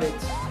worry about it.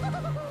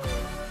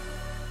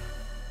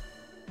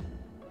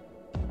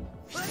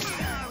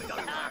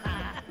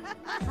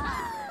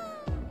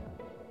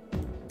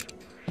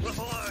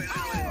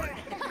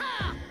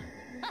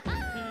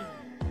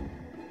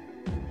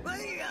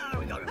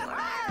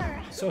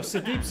 So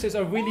Sadeep says, I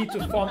really need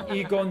to farm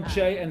Egon,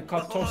 Jay and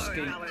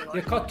Kartovsky.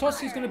 Yeah,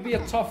 Kartovsky is going to be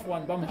a tough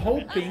one, but I'm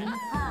hoping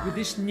with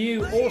this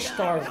new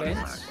All-Star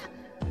event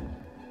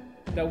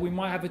that we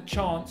might have a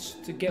chance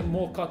to get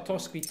more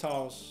Kartovsky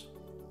tiles.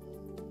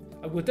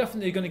 And we're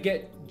definitely going to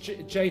get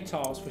Jay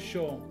tiles for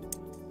sure.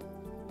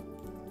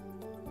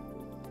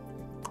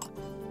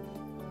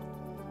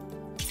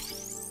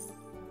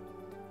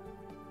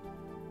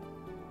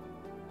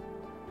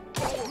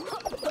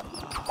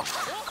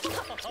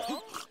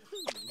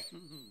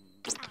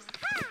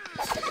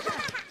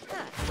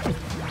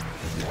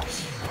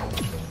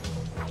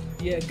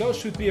 Yeah,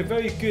 Ghost would be a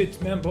very good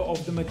member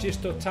of the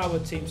Magisto Tower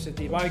team,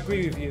 Sadeep. I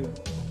agree with you.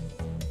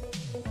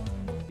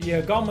 Yeah,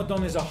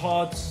 Garmadon is a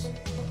hard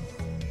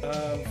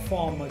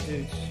farm, my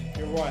dude.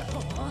 You're right.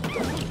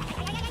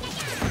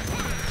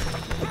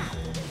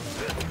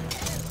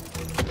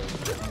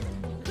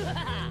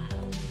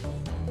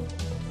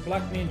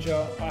 Black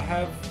Ninja, I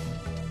have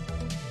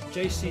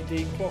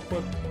JCD,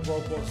 Clockwork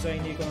Robot,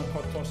 Zane, Egon and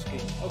Kartovsky.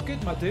 Oh,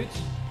 good, my dude.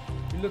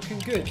 You're looking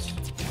good.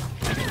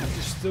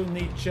 You still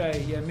need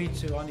Jay. Yeah, me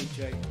too. I need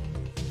Jay.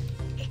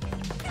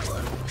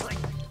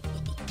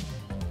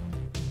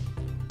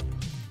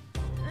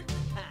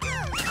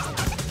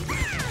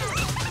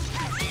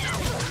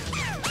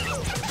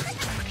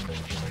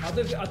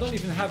 I don't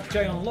even have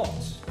Jay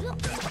unlocked. I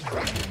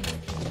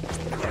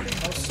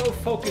was so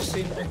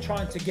focusing on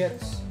trying to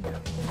get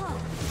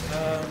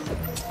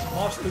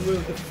Master Wheel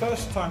the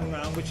first time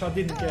round, which I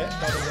didn't get,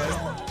 by the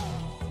way.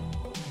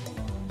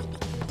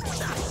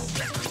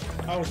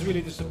 I was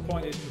really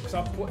disappointed because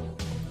I put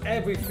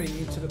everything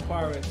into the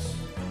pirates.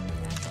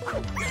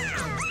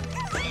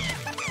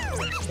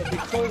 But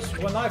because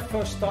when I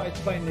first started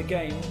playing the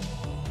game,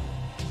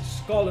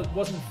 Scarlet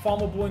wasn't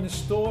farmable in the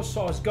store,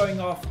 so I was going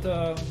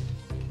after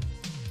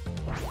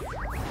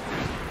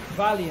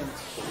Valiant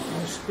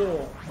in the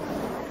store.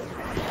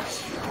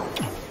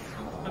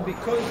 And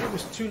because it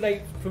was too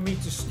late for me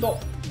to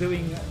stop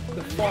doing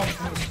the farms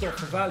in the store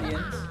for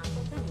Valiant,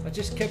 I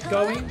just kept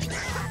going.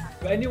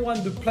 But anyone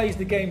who plays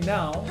the game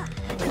now,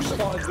 or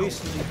started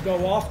recently,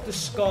 go after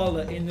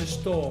Scarlet in the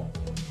store.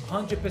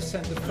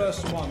 100% the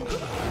first one.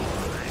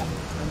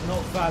 And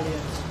not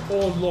Valiant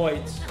or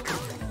Lloyd.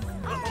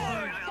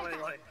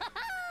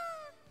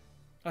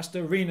 That's the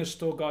arena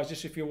store, guys,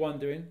 just if you're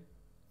wondering.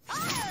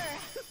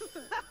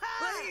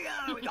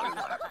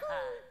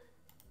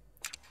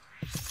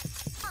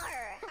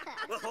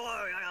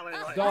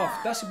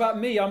 Darth, that's about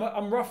me.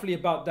 I'm roughly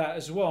about that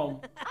as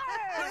well.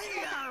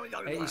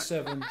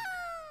 87.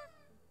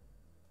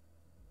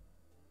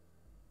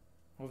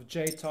 Of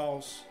J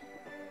tiles.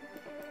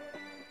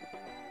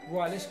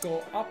 Right, let's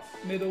go up,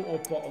 middle or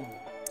bottom.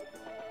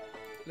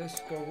 Let's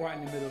go right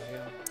in the middle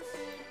here.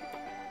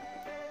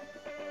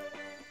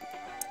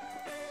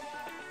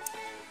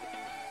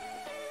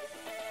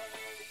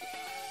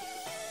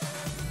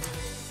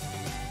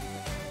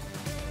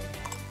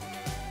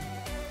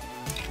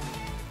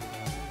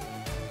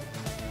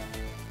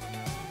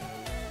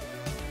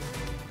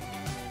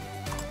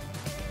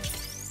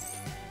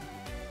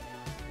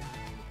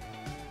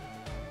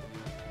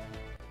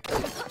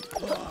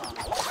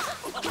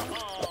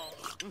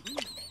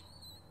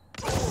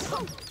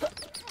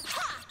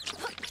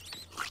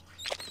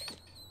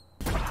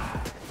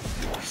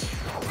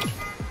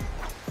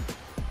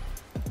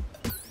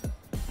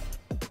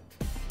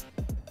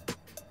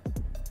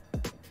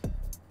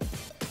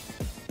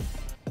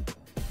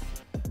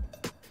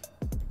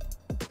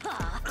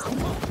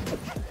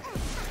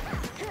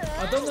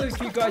 I don't know if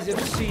you guys have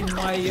seen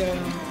my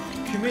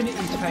community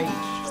page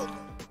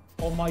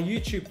on my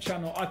YouTube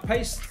channel. I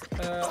paste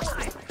a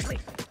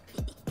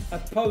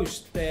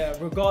post there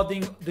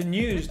regarding the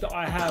news that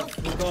I have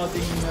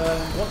regarding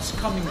what's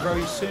coming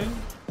very soon.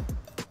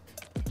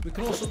 We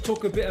can also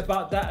talk a bit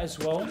about that as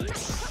well.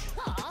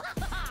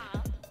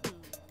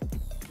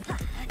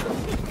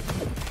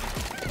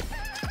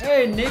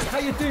 Hey Nick, how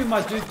you doing,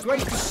 my dude? Great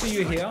to see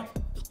you here.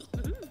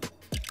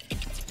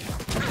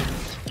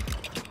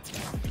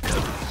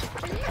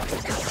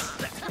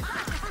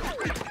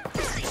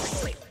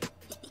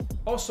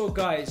 Also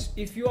guys,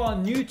 if you are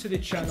new to the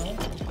channel,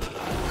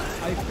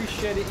 I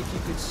appreciate it if you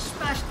could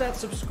smash that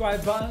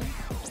subscribe button,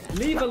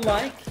 leave a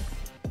like,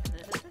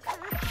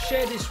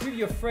 share this with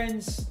your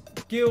friends,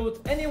 guild,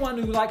 anyone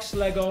who likes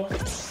Lego.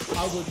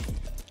 I would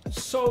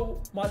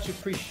so much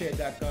appreciate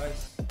that,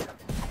 guys.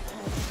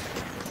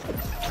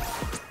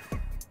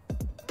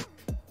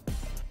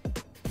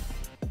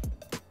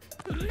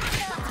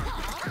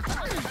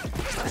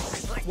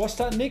 What's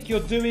that, Nick? You're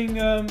doing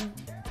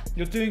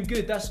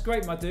good. That's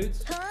great, my dude.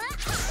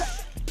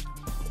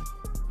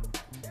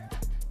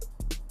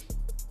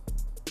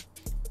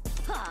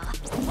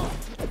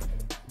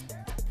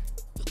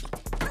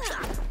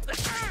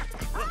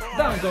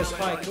 Down goes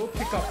Hike. We'll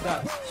pick up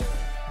that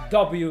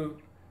W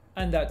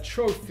and that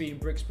trophy in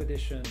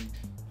Brixpedition.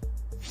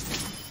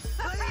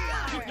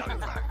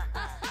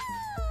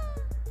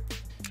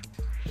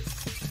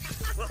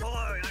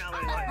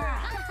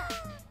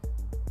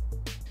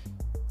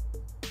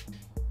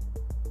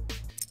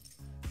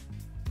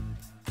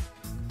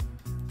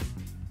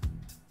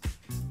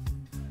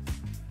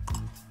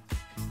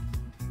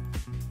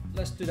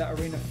 Let's do that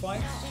arena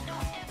fight.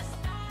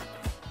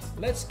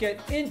 Let's get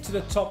into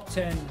the top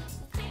 10.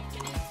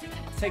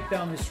 Take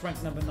down this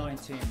rank number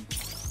 19.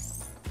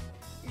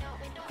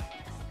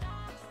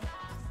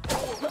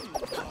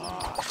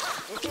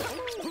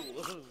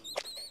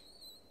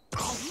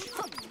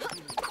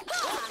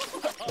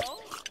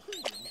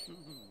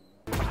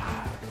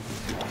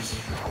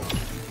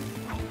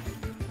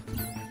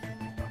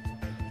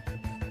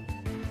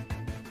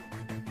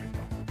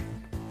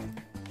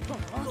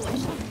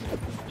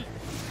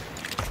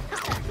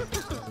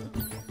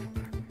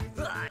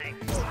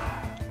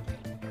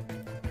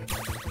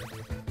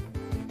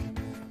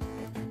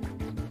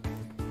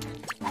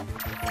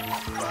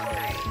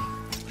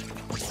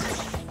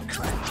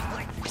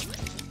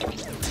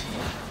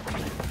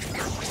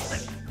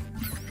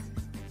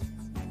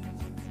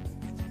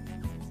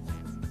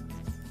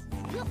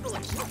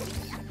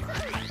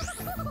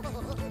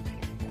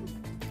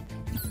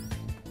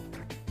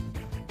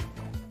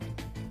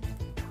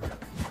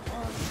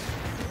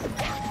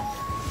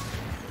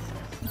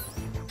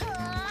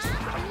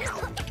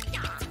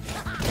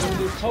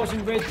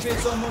 Opposing red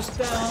bit's almost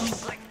down.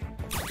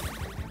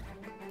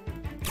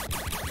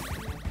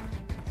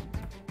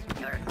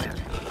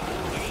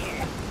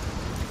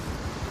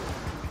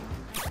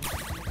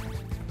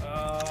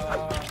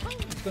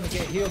 He's gonna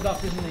get healed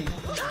up, isn't he?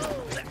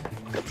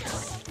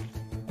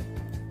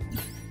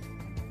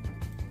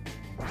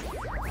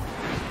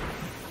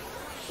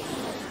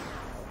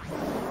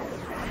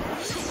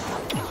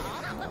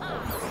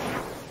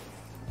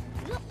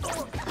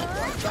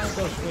 Down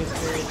goes red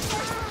bit.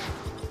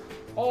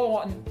 Oh,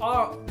 and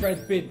our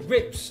red bid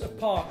rips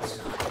apart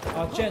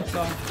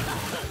Argenta.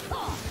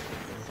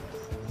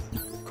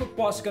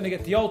 Cookbot's gonna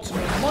get the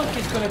ultimate.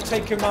 Monkey's gonna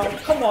take him out.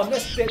 Come on,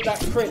 let's get that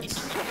crit.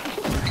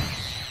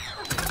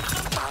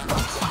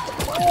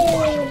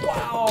 Oh,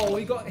 wow.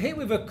 He got hit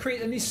with a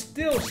crit and he's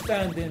still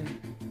standing.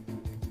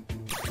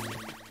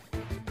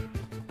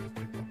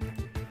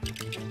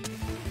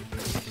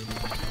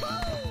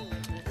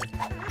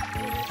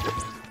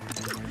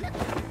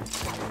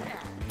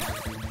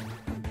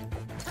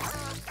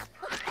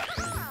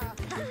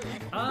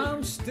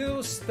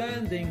 Still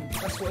standing.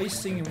 That's what he's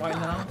singing right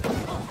now.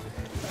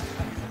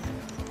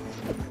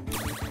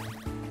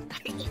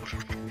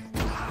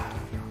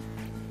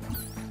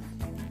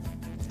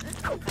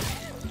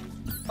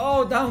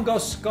 Oh, down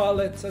goes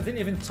Scarlet. I didn't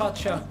even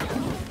touch her.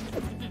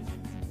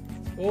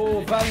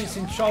 Oh, Valiant's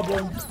in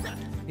trouble.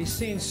 He's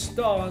seeing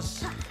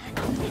stars.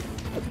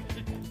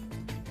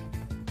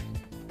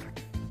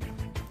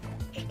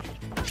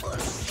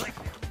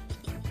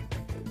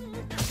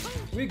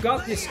 We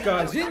got this,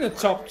 guys, in the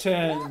top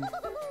 10.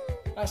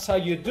 That's how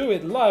you do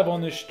it live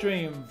on the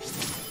stream.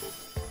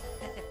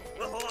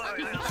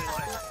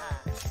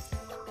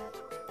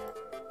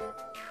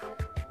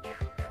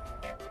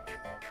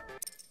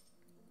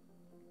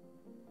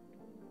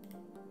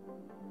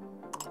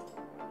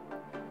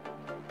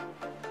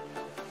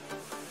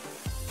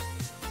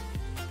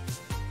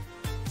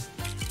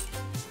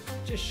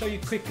 Just show you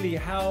quickly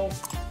how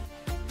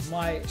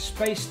my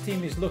space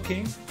team is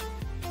looking.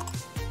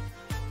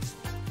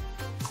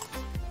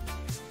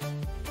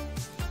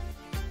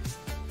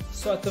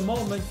 So at the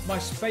moment, my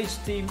space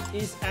team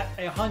is at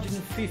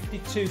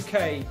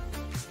 152k.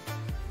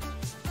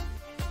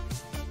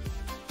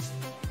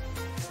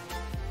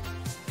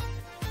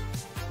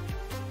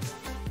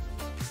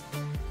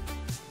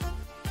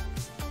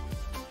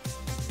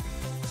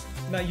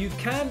 Now you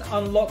can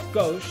unlock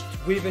Ghost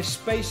with a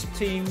space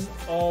team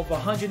of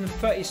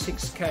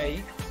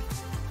 136k,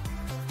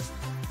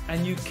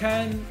 and you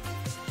can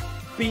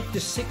beat the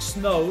 6th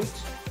node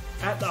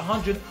at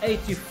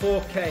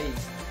 184k.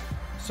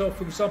 So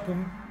for example,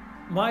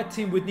 my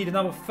team would need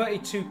another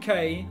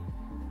 32k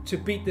to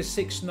beat the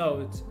 6th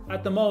node.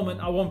 At the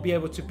moment I won't be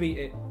able to beat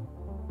it.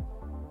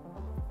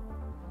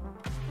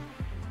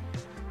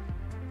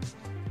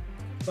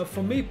 But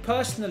for me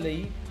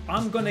personally,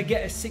 I'm gonna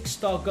get a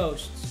 6-star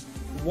Ghost.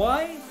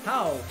 Why?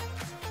 How?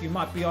 You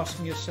might be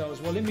asking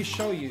yourselves. Well, let me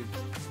show you.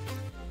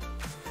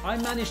 I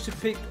managed to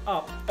pick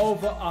up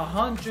over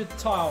 100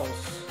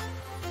 tiles.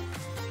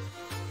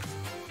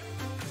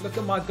 Look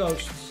at my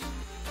Ghosts.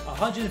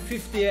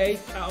 158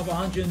 out of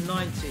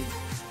 190.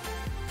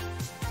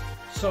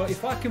 So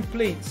if I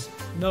complete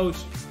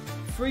nodes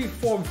 3,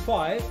 4 and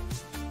 5,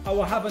 I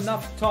will have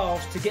enough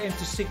tiles to get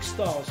into 6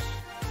 stars.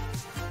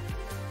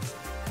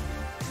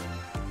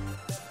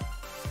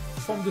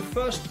 From the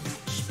first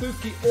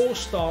Spooky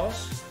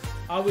All-Stars,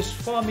 I was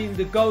farming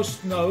the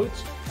Ghost node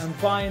and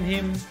buying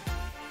him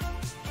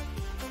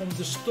from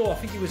the store. I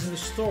think he was in the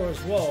store as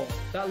well.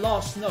 That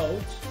last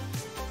node,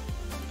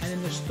 and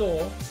in the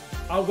store,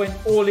 I went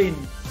all in.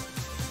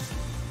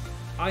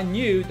 I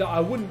knew that I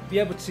wouldn't be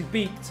able to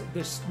beat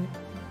this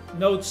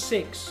node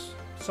 6,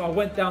 so I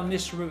went down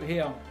this route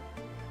here,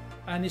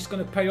 and it's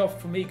going to pay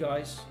off for me,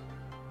 guys.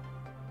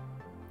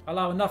 I'll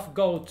have enough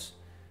gold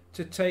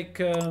to take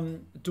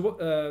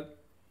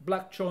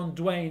Blacktron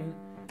Dwayne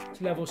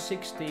to level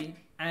 60,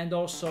 and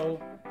also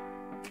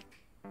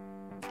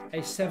a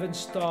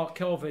 7-star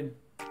Kelvin.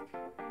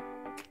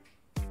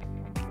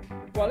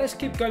 Well, let's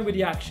keep going with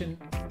the action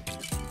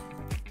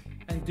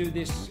and do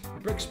this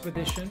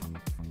Brixpedition.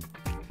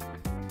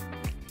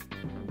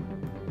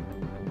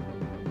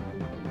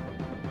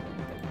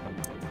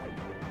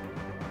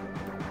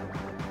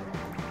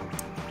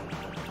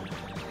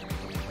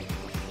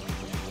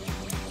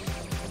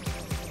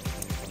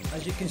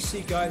 As you can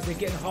see, guys, they're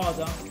getting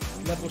harder.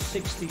 Level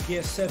 60,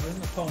 gear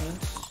 7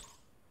 opponents.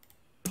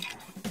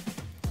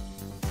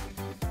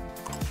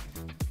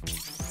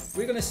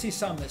 We're going to see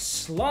some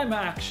Slimer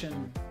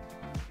action.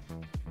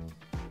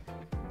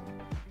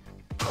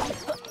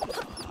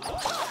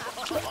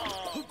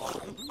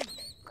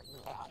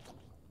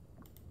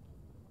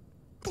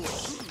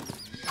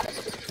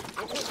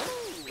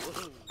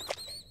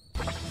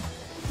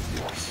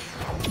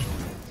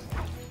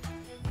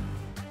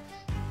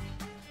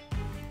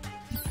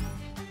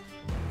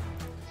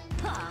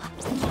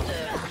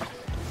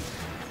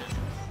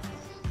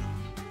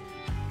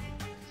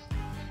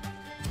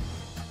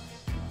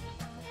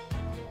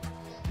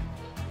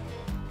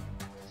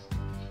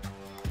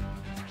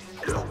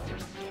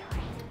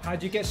 How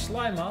do you get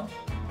Slimer?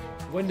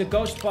 When the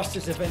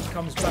Ghostbusters event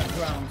comes back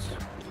round.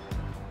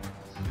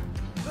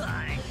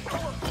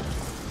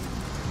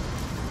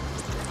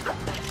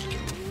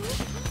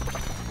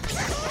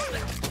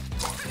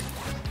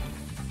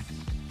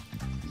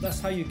 That's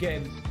how you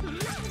get him.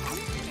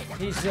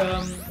 He's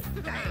a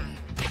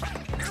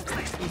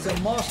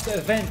master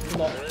event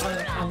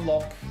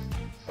unlock.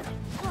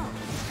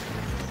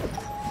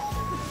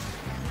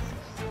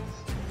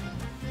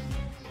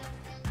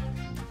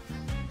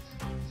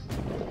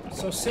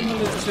 So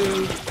similar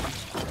to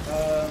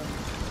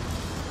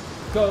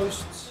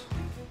Ghosts,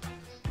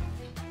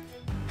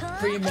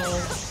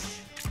 Primo,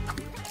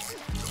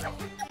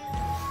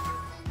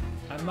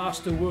 and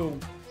Master Wu.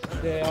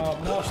 They are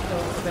master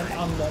event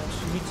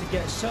unlocks. You need to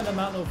get a certain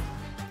amount of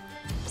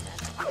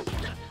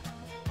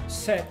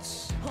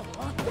sets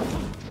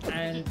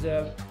and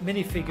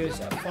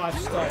minifigures at 5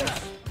 stars.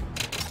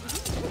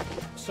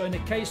 So in the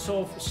case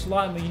of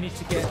Slimer, you need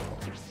to get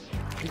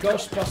the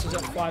Ghostbusters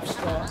at 5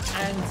 star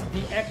and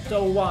the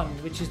Ecto 1,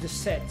 which is the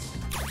set,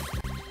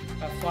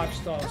 at 5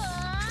 stars.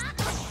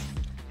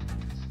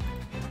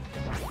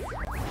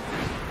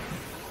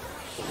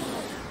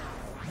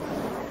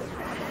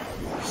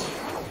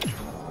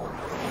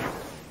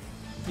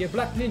 Yeah,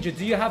 Black Ninja,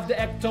 do you have the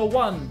Ecto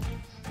 1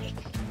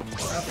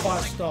 at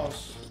 5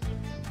 stars?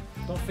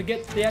 Don't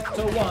forget the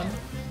Ecto 1,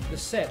 the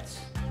set.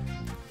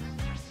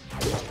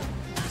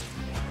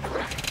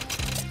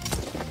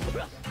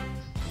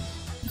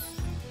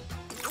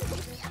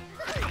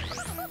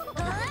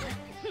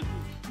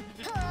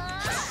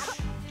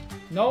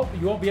 Nope,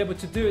 you won't be able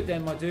to do it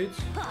then, my dudes.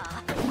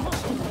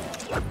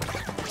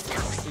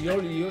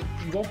 You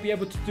won't be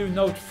able to do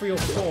node 3 or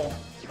 4.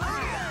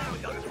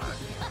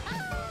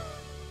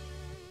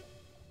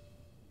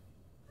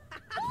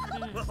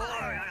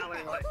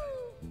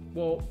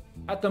 Well,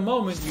 at the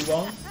moment you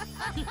won't,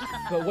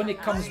 but when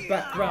it comes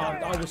back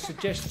round, I would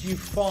suggest you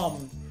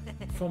farm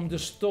from the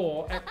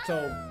store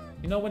Ecto.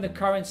 You know, when the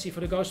currency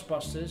for the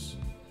Ghostbusters,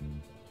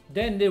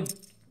 then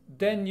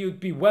you'd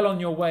be well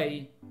on your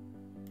way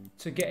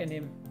to getting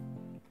him.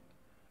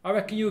 I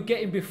reckon you'll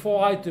get him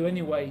before I do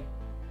anyway.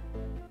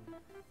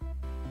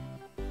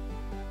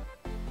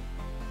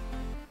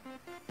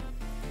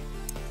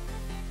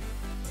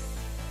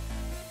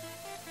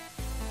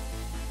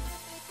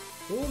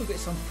 Oh, we've got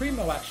some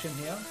Primo action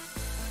here.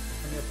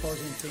 on the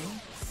opposing team.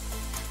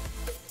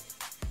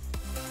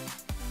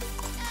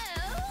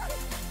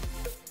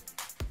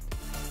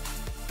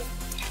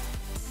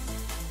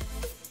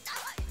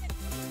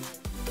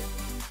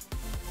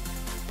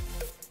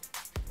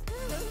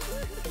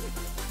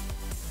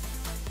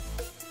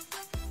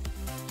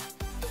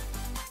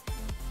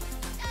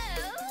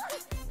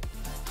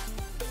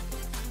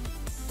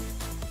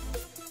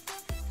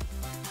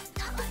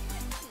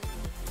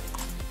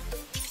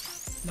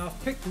 Now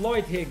I've picked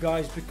Lloyd here,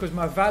 guys, because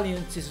my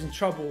Valiant is in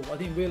trouble. I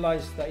didn't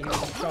realise that he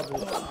was in trouble.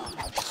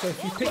 So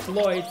if you pick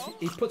Lloyd,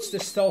 he puts the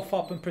stealth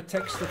up and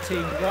protects the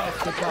team right off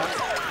the bat.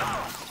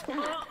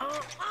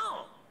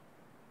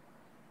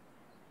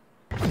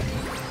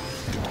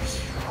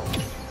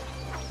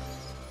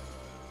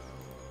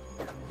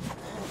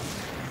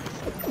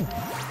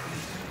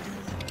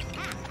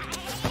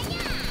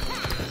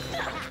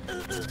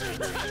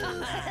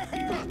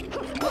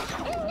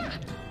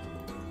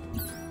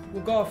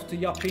 We'll go off to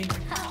Yuppie.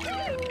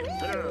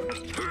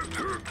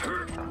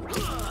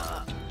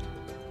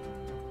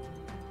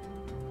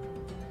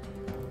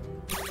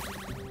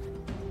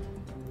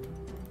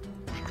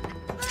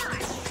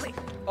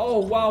 Oh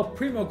wow,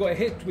 Primo got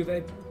hit with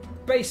a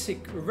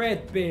basic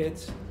red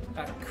beard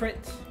at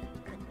crit.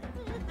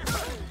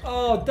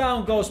 Oh,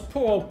 down goes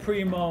poor old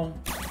Primo.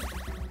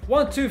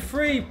 1, 2,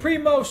 3,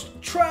 Primo's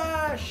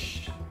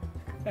trash!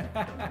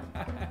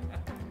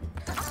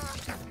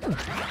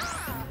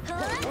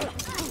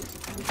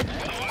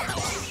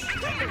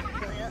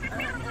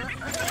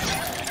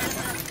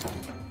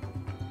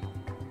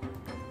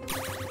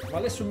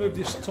 Well, let's remove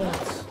this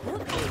taunt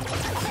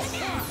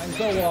and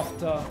go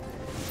after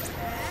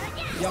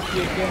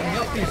Yuppie again.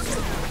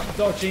 Yuppie's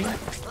dodging.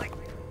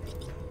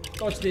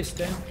 Dodge this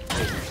then.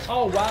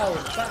 Oh wow,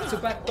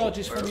 back-to-back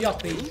dodges from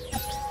Yuppie.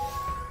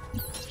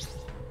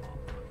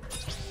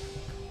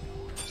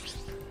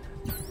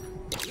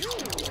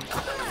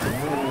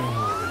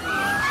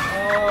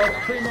 Oh,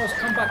 Primo's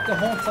come back to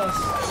haunt us.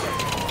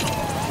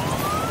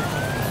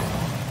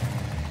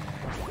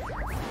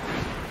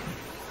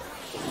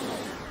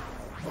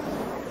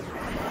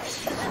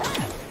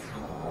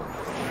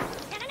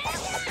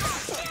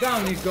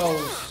 Down he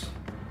goes.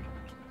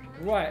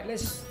 Right,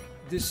 let's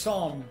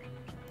disarm.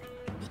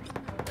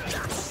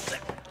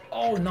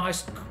 Oh,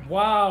 nice.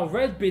 Wow,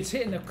 Redbeard's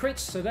hitting the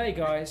crits today,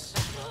 guys.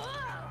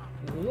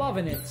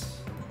 Loving it.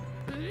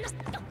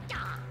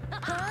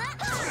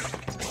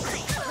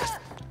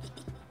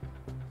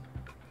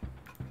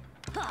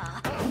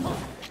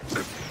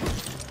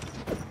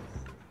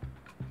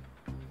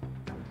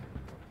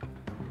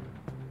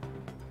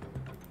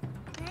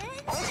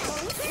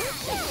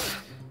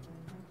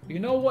 You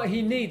know what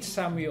he needs,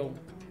 Samuel?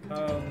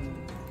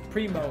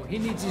 Primo. He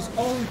needs his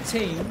own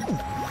team,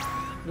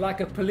 like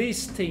a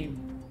police team.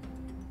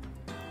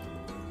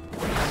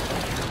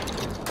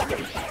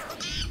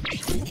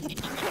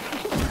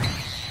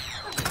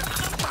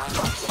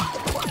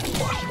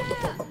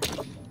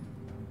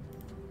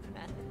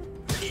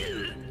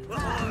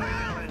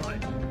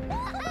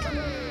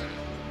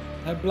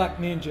 A black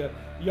ninja.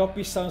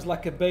 Yuppie sounds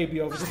like a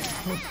baby over there.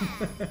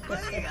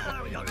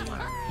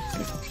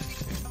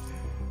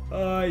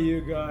 Oh,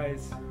 you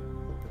guys.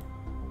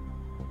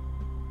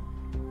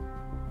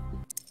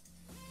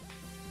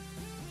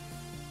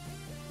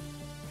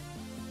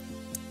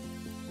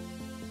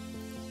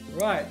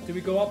 Right, do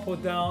we go up or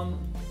down?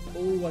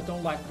 Oh, I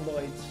don't like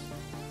Lloyd's.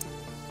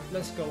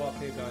 Let's go up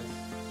here, guys.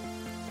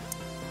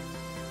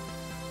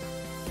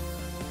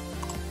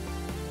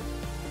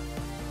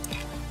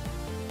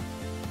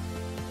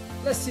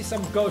 Let's see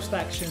some ghost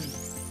action.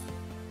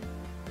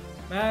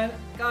 Man,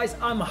 guys,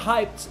 I'm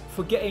hyped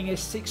for getting a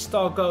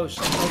 6-star ghost.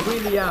 I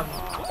really am.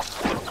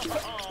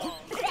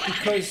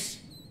 Because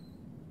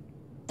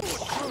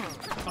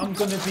I'm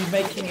going to be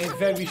making a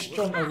very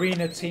strong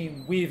arena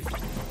team with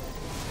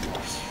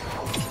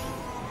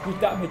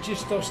that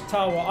Magistos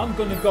Tower. I'm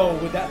going to go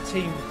with that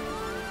team.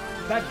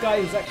 That guy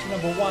is actually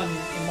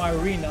 #1 in my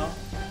arena.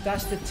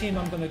 That's the team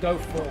I'm going to go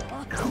for.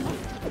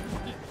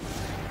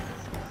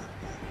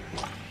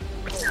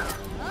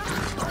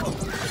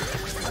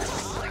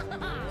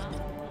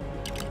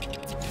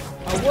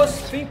 I was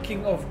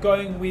thinking of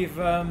going with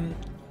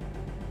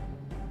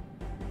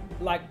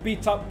like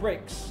beat up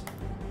bricks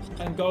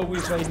and go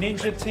with a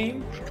ninja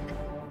team,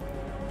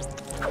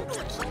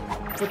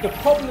 but the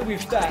problem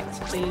with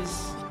that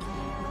is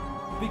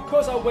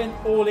because I went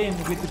all in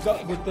with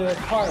the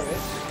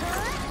pirate,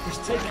 it's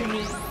taking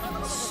me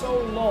so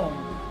long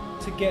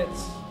to get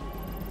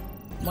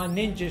my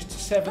ninjas to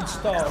 7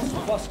 stars.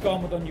 Plus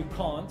Garmadon you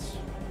can't.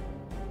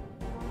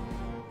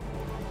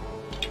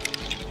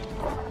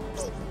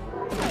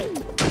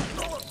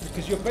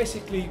 Because you're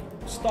basically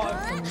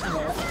starting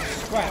from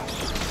scratch.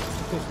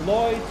 Because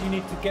Lloyd you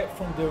need to get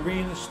from the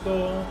arena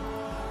store.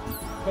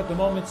 But at the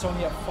moment it's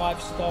only at 5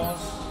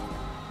 stars.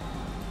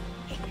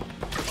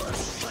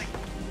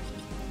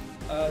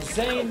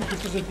 Zane,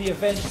 because of the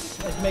events,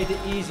 has made it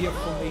easier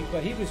for me.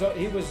 But he was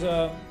only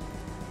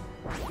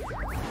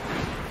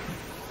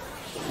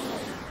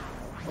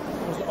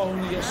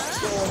a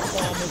store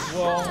farm as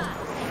well.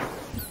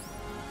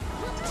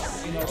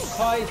 You know,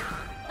 Kai,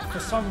 for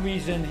some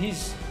reason,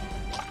 he's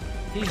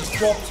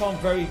dropped on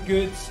very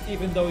good,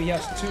 even though he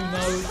has 2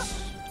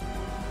 nodes.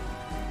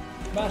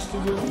 Master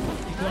Wu,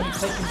 you can only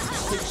take him to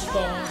 6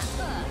 stars.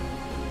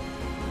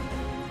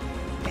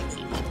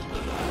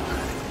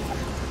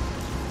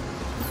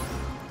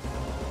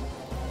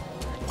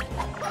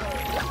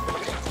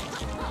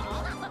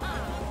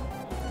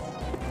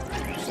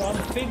 So I'm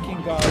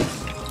thinking,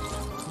 guys,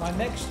 my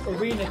next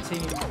arena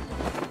team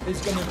is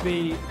going to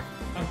be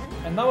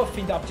another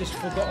thing that I've just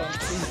forgotten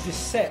is the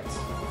set.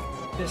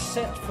 The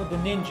set for the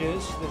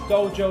ninjas, the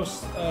dojo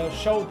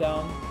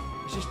showdown.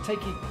 It's just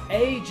taking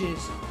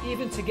ages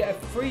even to get a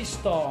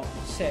 3-star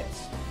set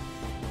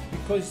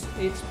because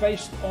it's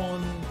based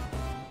on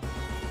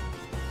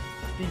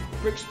the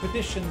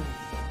Brixpedition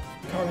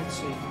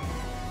currency.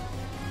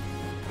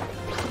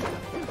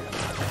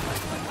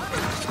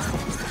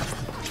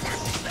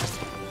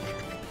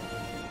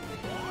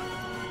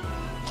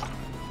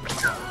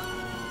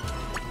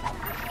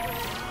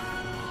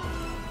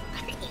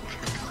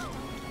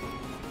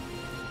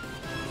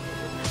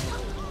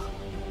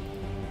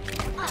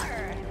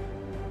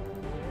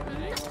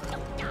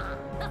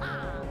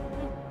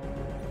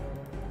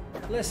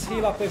 Let's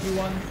heal up,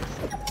 everyone.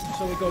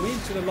 So we go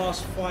into the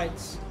last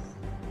fight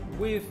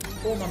with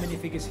all my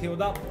minifigures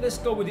healed up. Let's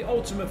go with the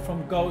ultimate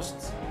from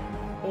Ghost.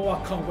 Oh,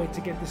 I can't wait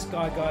to get this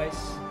guy, guys.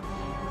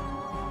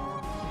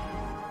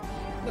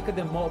 Look at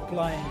them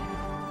multiplying.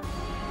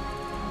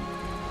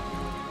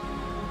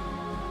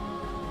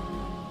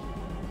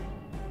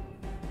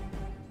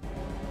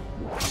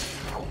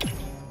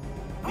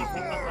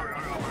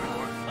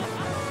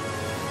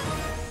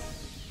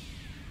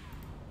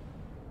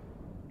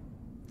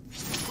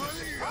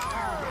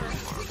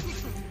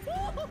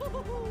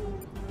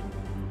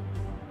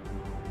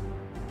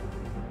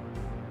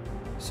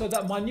 So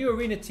that my new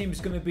arena team is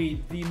going to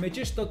be the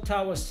Magisto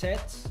Tower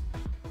set,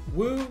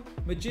 Wu,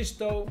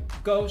 Magisto,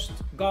 Ghost,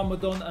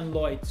 Garmadon and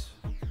Lloyd.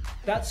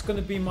 That's going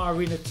to be my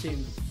arena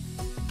team.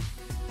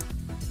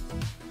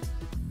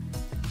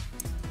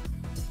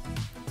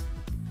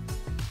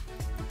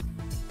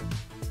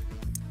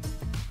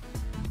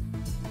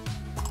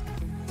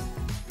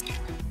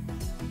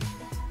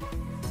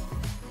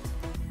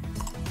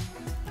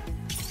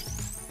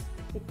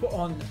 We'll put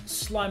on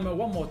Slimer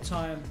one more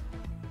time.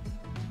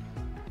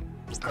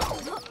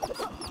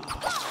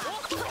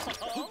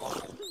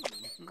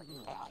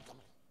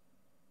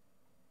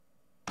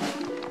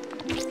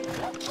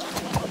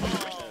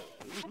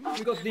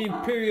 We got the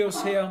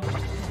Imperials here.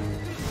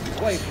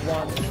 Wave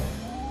 1.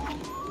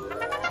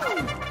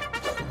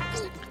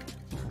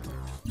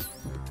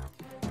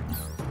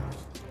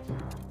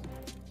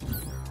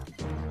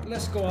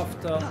 Let's go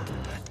after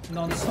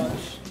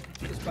non-such.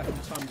 It's back in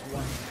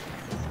 ×1.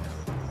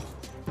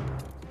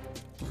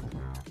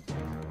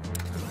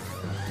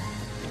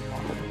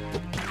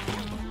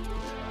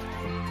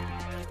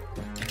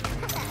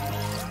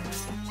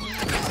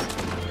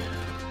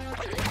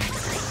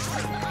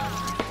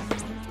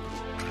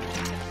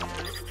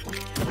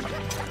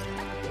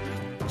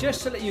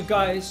 Just to let you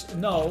guys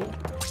know,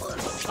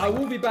 I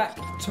will be back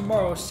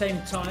tomorrow same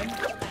time.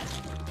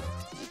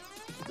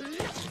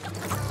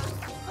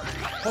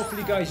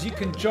 Hopefully guys you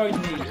can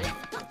join me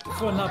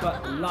for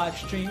another live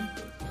stream.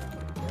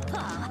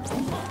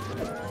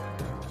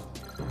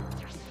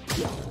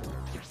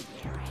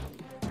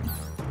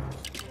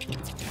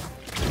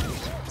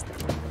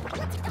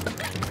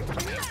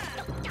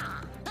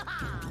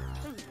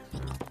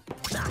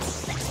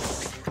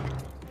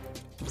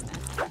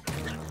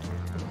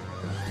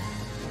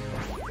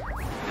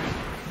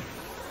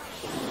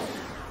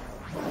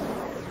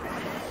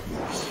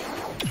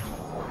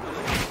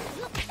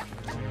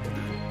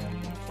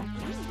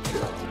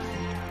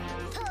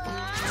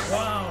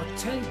 Wow,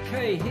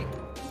 10k hit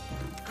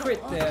crit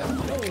there.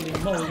 Holy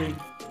moly.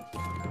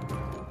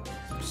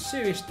 Some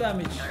serious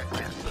damage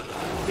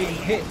being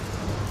hit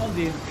on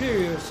the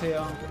Imperials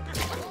here.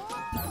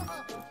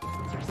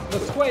 The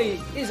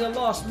Quay is a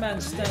last man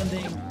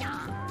standing.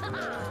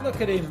 Look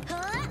at him.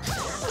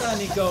 Down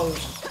he goes.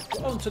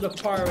 Onto the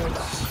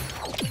pirates.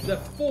 The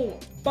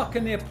full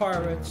Buccaneer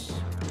pirates.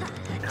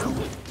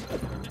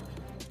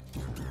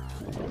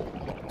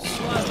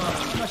 Slimer,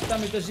 how much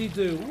damage does he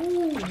do?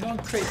 Ooh,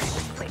 non-crits.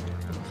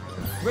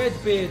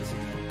 Redbeard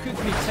could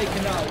be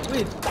taken out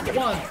with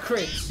 1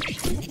 crit.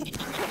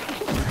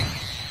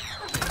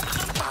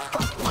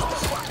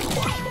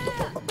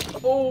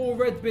 Oh,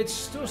 Redbeard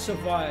still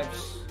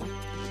survives.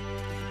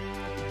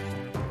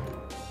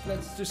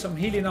 Let's do some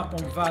healing up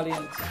on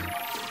Valiant.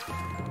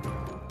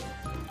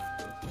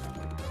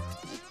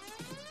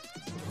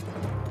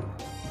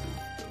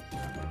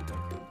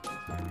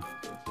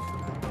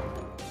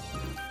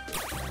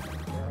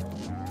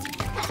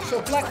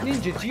 So Black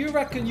Ninja, do you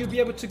reckon you'll be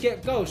able to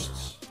get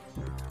ghosts?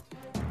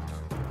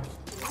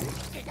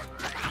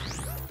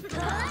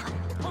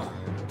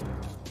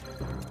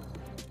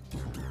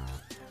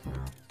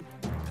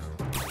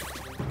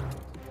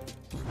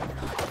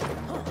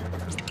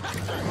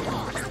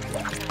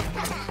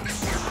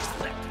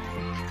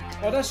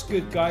 Oh, that's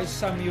good, guys.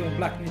 Samuel and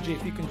Black Ninja,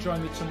 if you can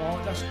join me tomorrow,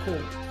 that's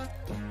cool.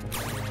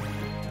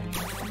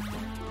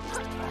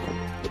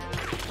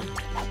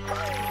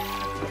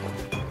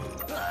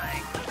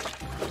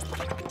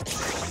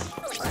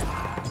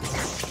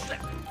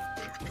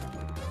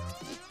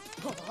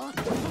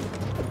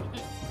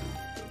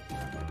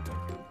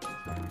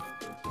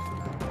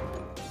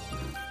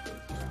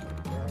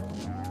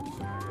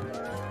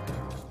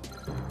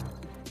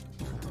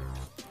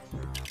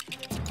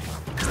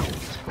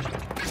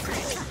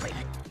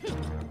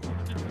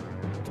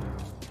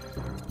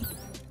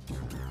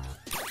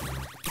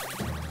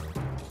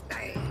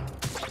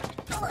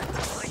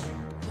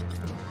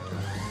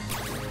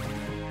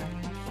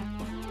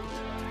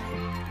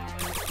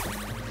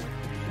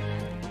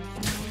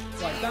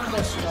 Down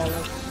by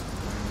Scarlet.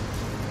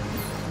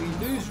 We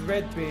lose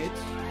Redbeard.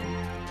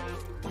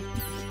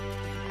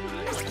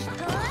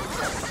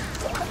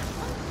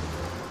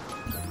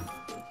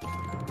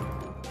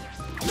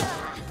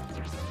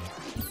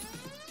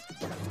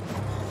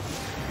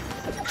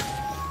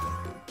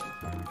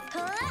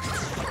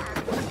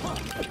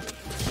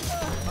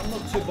 I'm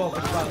not too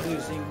bothered about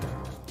losing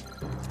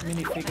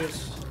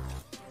minifigures.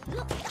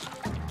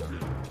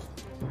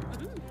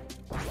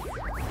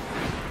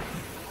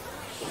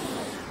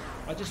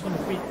 I just want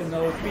to beat the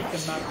node, beat the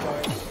map,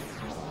 guys.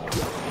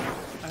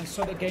 And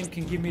so the game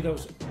can give me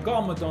those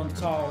Garmadon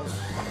tiles.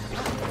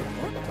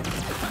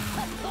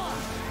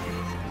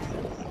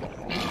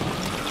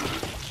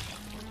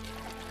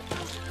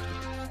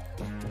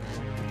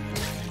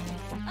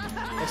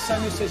 As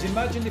Samuel says,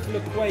 imagine if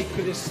Lequay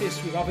could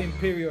assist with other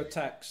Imperial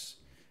attacks.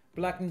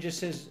 Black Ninja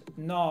says,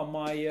 nah,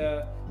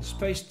 my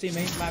space team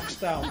ain't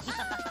maxed out.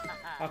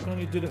 I can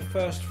only do the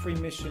first 3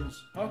 missions.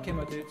 Okay,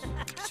 my dudes.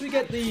 So we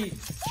get the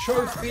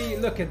trophy.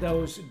 Look at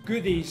those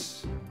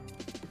goodies.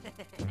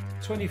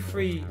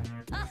 23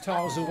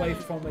 tiles away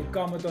from a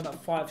Garmadon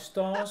at 5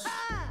 stars.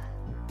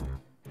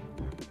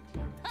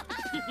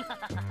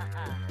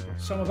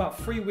 So I'm about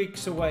 3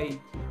 weeks away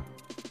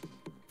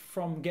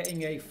from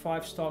getting a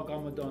 5-star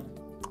Garmadon.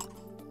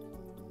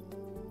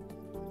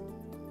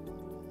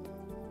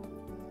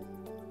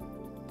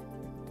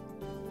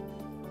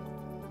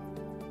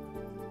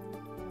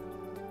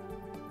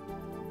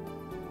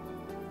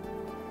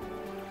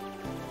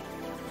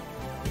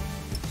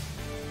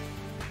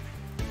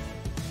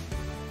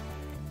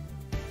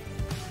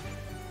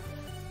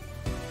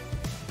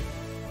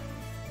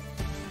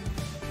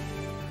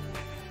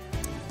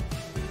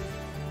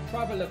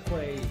 Traveler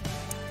Quay.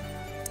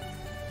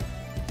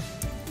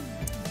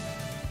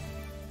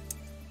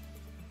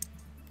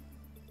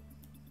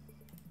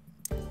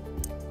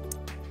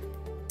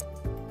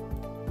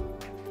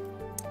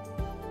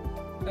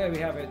 There we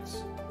have it.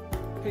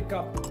 Pick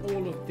up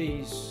all of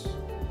these.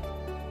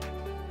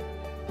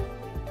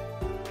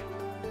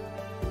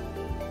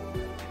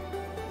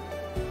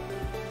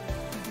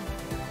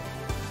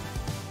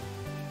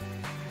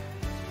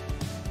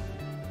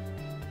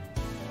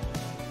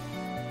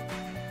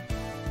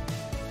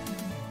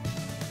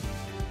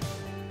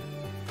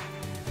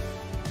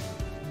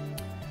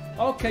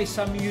 Okay,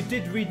 Sammy, you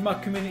did read my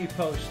community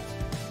post.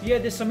 Yeah,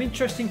 there's some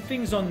interesting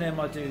things on there,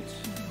 my dudes.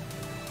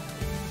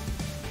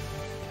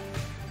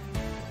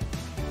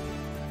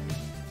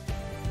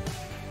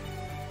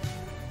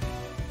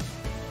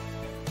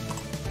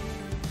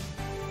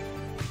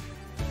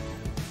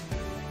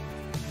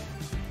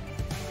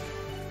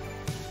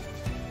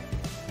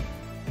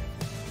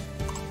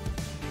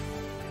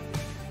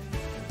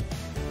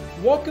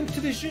 Welcome to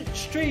the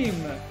stream,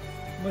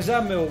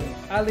 Mazamil.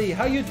 Ali,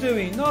 how you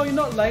doing? No, you're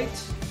not late.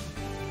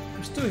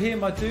 I'm still here,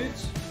 my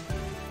dudes.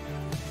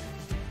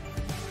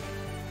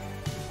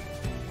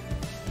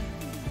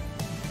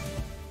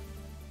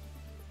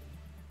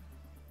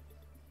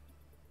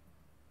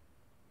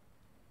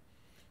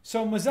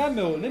 So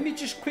Mazamil, let me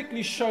just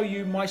quickly show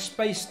you my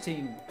space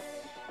team.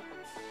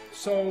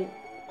 So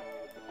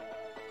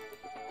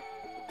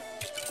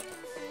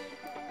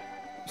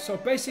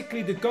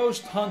basically the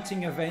ghost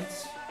hunting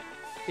event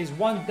is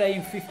 1 day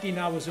and 15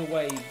 hours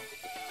away.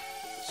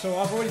 So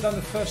I've already done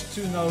the first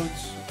 2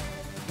 nodes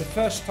the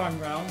first time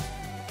round.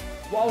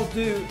 What I'll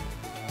do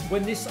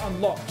when this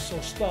unlocks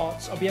or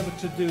starts, I'll be able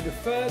to do the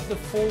 3rd, the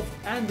 4th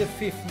and the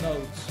 5th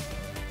nodes.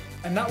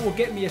 And that will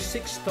get me a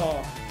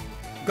 6-star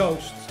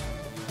ghost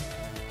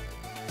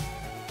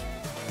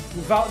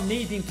without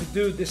needing to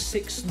do the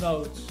 6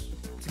 nodes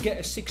to get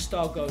a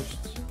 6-star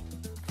ghost.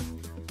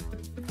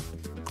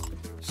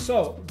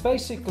 So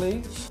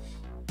basically,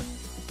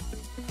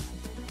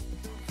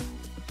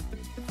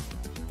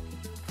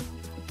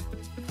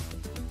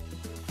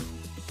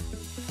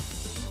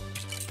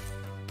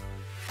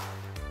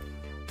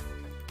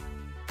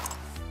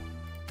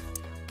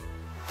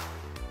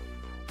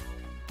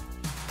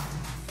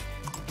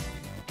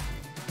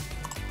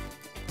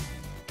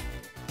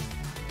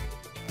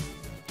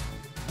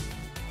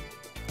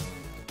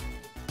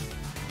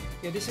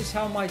 yeah, this is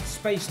how my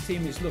space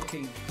team is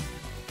looking.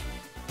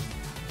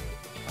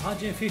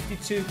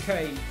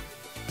 152k.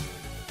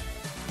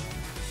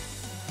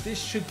 This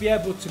should be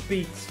able to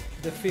beat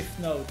the 5th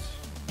node.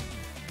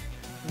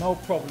 No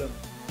problem.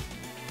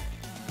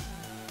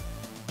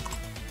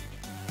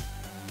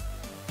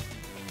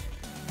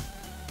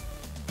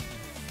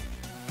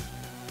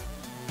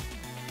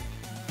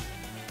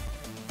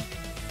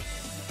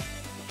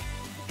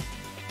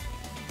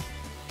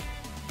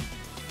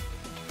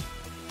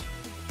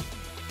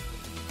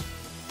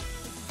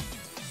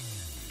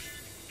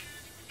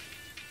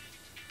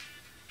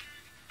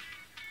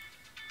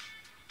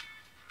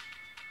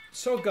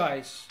 So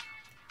guys,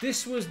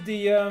 this was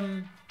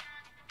the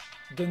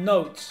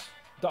note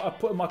that I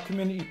put in my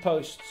community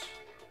posts.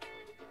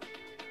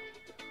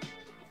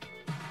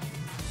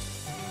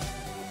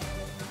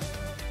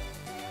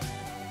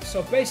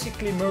 So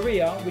basically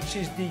Maria, which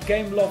is the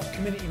Gameloft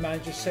community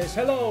manager, says,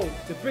 hello,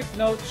 the brick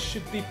notes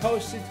should be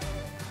posted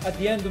at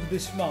the end of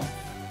this month.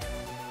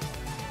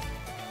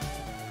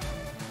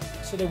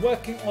 So they're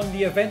working on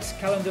the events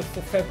calendar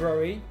for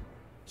February.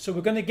 So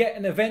we're going to get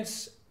an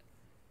events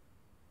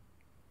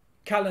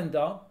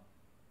calendar,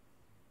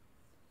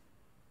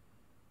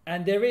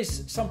 and there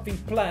is something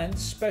planned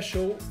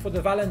special for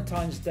the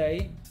Valentine's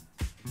Day,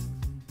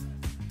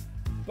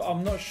 but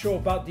I'm not sure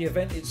about the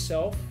event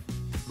itself.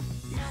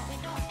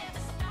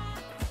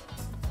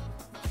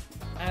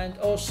 And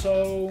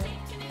also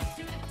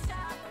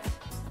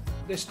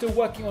they're still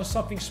working on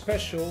something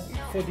special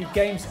for the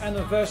game's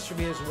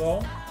anniversary as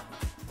well.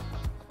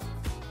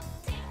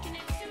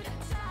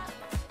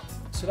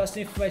 So that's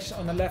the information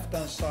on the left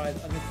hand side.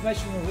 And the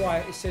information on the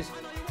right, it says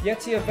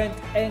Yeti event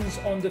ends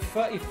on the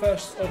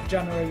 31st of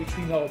January, which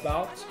we know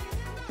about.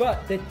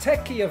 But the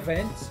Techie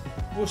event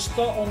will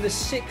start on the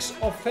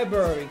 6th of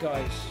February,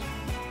 guys.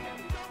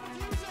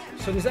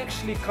 So there's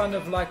actually kind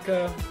of like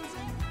a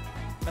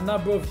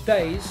number of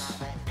days,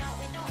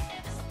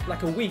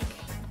 like a week.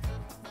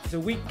 There's a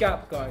week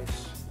gap,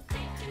 guys.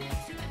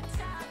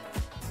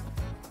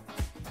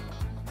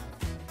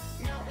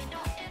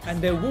 And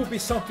there will be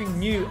something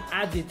new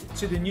added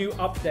to the new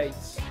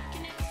updates.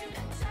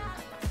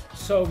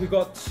 So we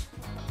got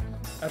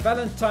a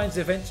Valentine's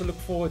event to look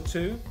forward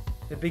to.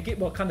 The begin,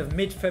 well, kind of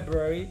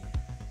mid-February,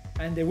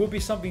 and there will be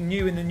something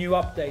new in the new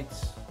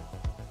updates.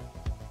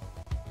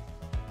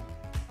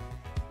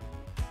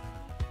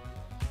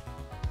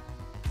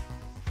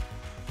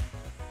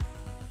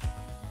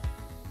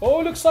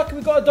 Oh, looks like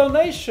we got a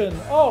donation.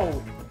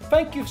 Oh,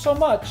 thank you so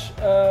much,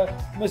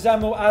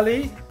 Muzammil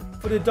Ali,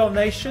 for the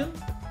donation.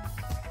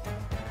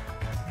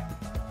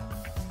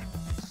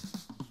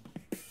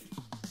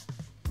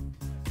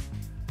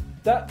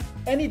 That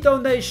any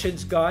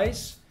donations,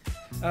 guys,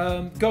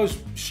 goes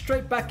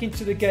straight back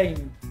into the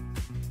game.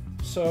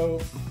 So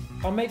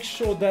I'll make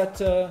sure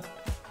that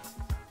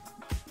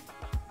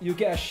you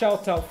get a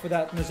shout out for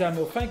that,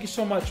 Muzammil. Thank you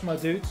so much, my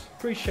dude.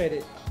 Appreciate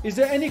it. Is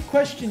there any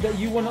question that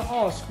you want to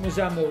ask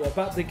Muzammil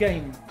about the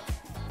game?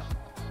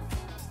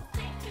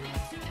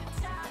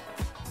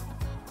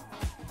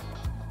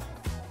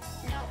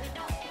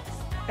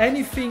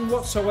 Anything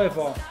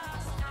whatsoever.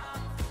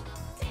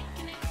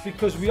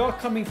 Because we are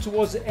coming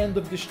towards the end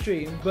of the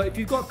stream, but if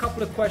you've got a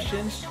couple of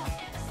questions,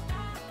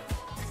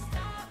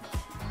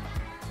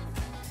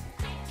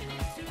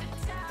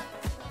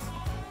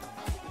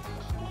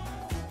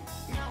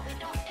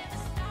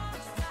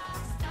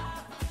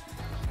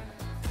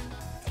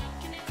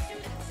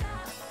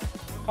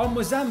 on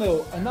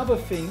Muzammil, another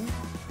thing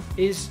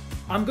is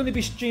I'm going to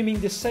be streaming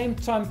the same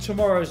time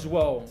tomorrow as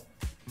well.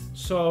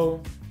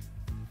 So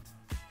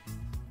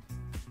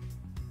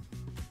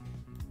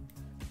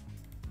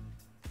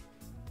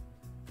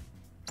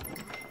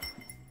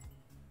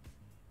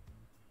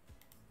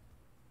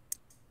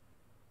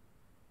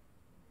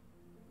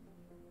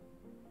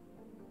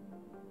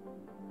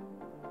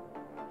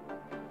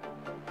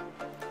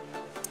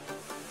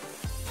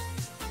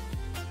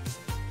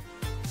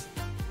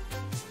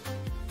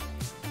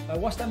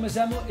what's that,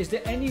 Muzammil? Is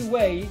there any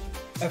way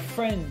a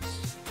friend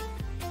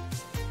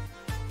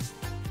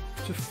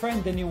to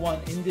friend anyone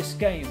in this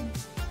game?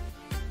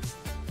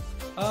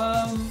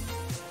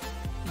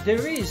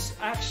 There is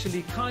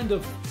actually kind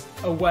of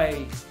a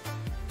way.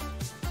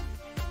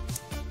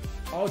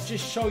 I'll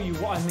just show you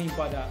what I mean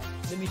by that.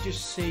 Let me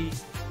just see.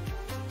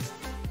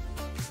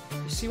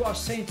 You see what I was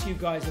saying to you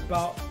guys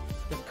about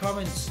the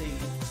currency?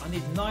 I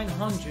need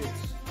 900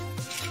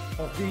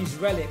 of these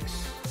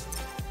relics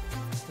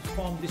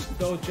from this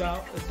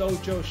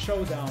dojo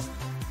showdown.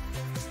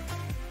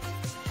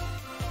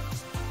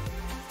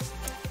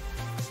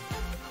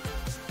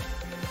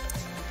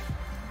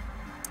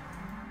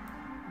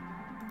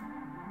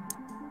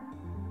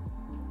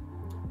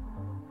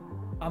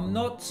 I'm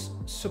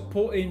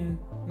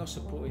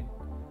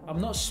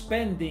not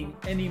spending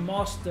any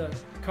master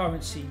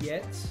currency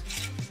yet.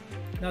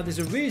 Now there's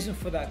a reason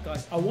for that,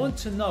 guys. I want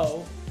to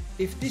know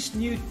if this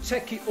new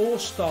Techie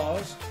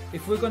All-Stars,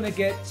 if we're gonna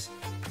get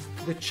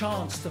the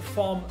chance to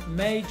farm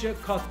Major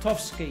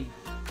Kartovsky.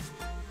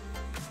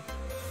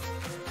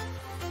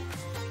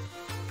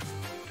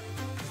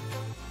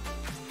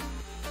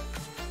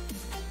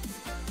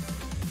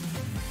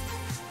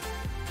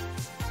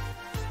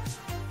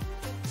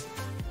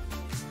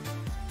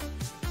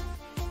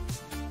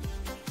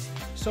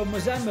 So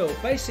Mozamil,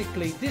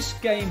 basically this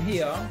game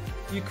here,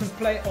 you can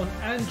play on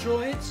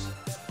Android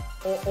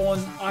or on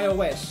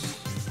iOS.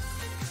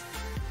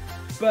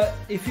 But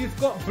if you've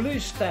got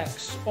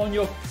BlueStacks on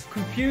your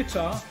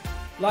computer,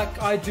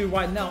 like I do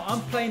right now,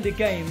 I'm playing the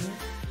game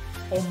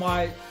on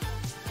my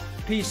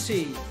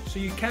PC. So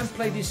you can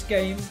play this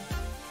game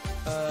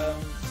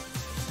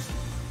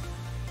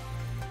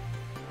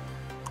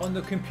on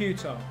the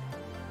computer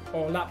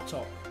or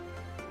laptop.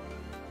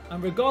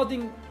 And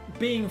regarding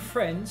being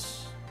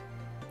friends,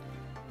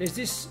 there's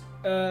this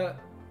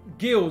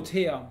guild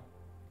here,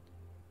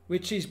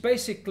 which is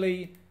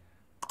basically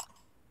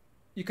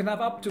you can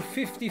have up to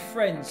 50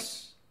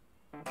 friends.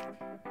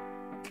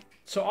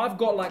 So I've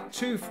got like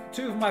two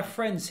of my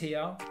friends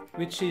here,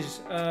 which is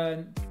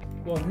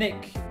well,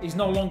 Nick is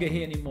no longer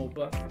here anymore,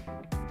 but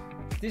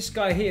this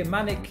guy here,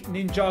 Manic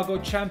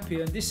Ninjago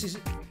Champion, this is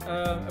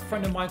a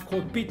friend of mine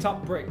called Beat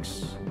Up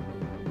Bricks.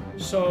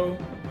 So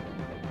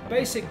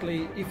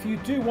basically, if you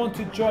do want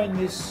to join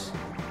this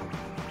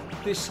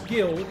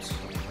guild,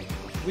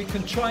 we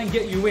can try and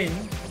get you in.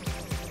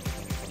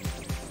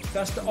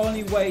 That's the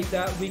only way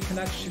that we can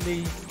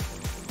actually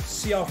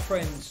see our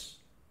friends.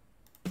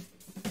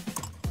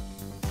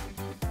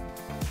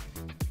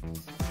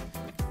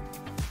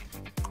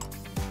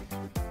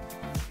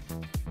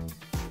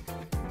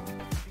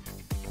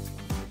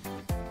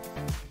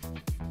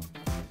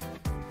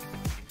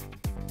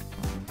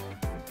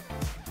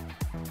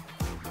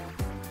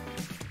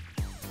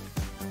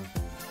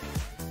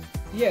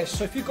 Yes,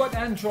 so if you've got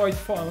an Android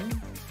phone,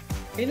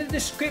 in the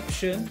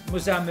description,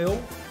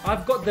 Mozamil,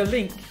 I've got the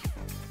link.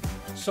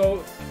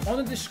 So on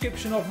the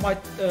description of my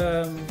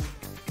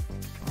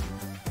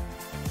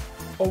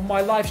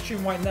live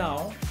stream right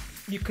now,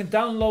 you can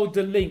download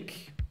the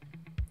link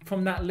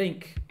from that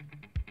link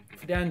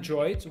for the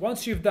Android.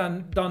 Once you've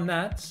done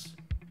that,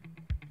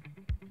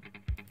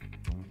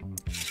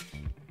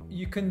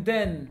 you can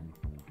then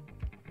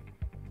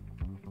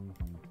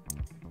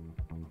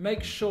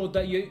make sure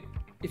that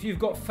if you've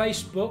got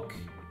Facebook,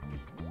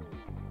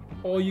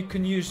 or you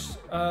can use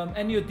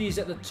any of these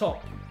at the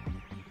top,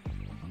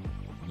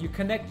 you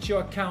connect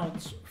your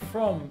account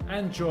from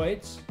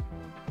Android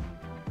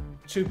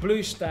to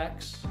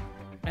BlueStacks,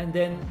 and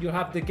then you'll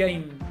have the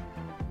game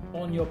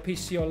on your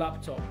PC or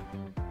laptop.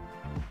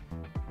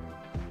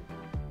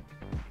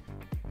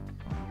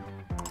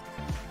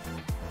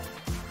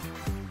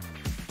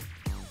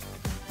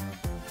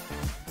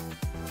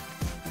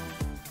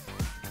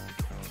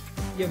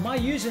 Yeah, my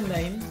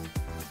username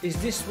is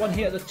this one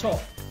here at the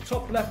top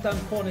left hand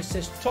corner. It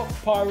says Top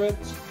Pirate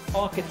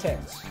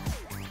Architects.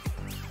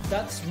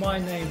 That's my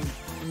name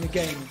in the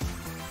game.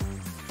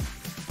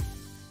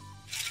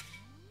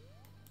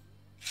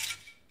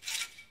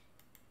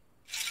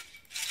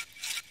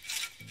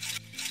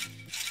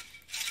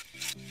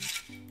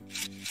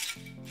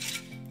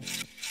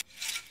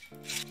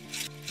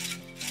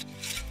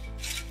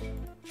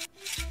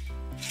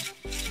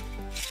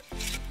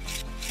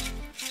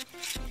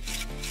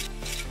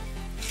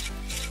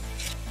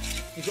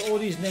 You've got all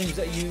these names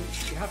that you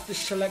have to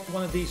select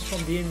one of these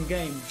from the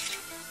in-game.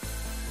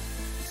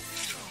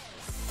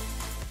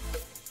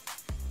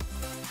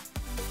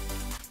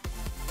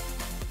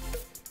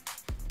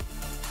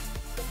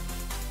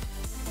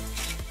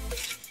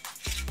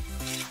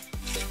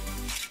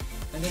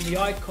 And then the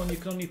icon, you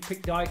can only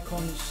pick the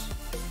icons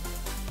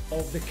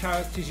of the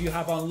characters you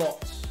have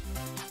unlocked.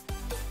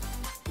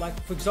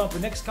 Like for example,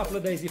 the next couple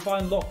of days, if I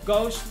unlock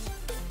Ghost,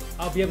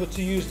 I'll be able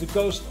to use the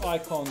Ghost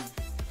icon.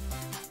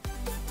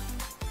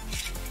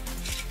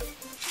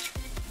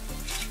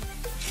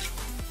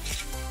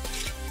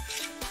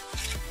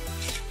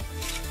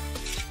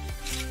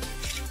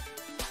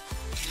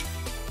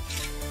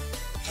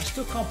 I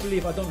still can't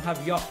believe I don't have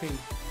Yuppie.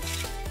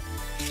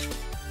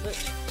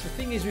 The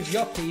thing is with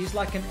Yuppie, he's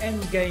like an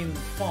end game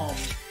farm.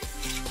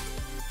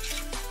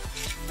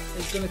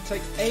 It's going to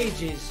take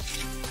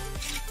ages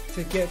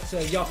to get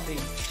Yuppie.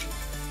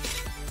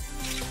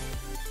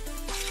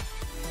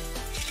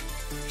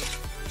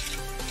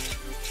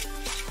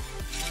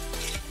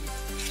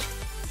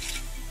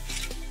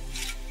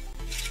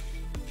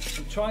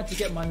 I'm trying to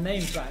get my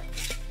name back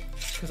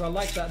because I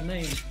like that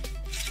name.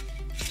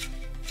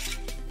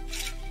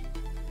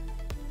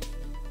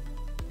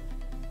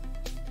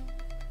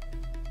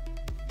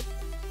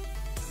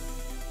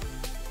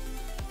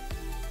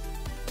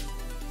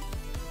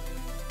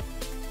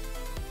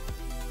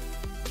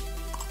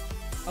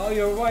 Oh,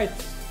 you're right.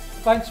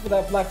 Thanks for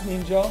that, Black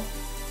Ninja.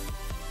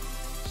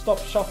 Stop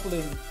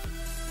shuffling.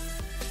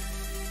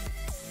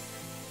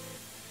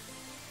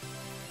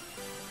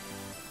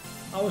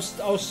 I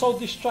was so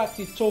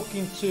distracted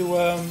talking to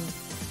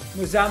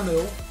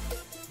Mozamil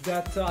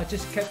that I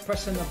just kept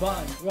pressing the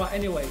button. Right,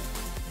 anyway,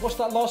 what's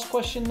that last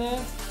question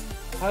there?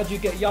 How do you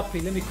get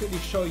Yuppie? Let me quickly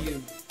show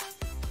you.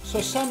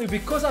 So Sammy,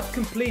 because I've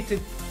completed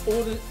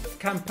all the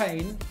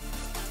campaign,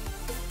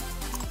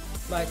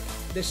 like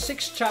there's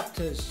 6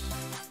 chapters.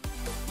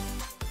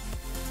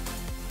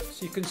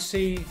 So you can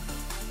see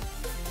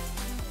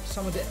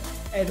some of the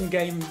end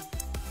game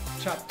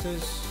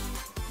chapters.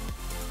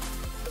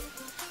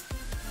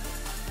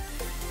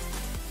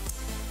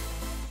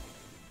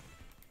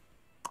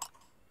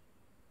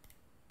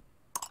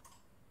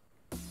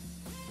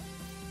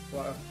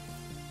 but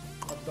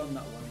I've done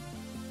that one.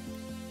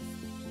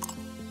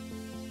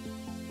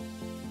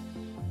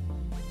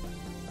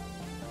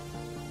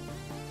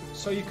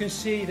 So you can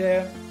see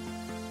there,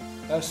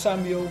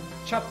 Samuel,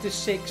 chapter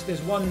 6,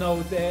 there's one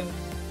node there,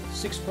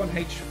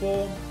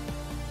 6.H4,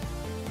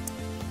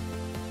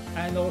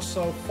 and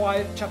also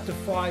chapter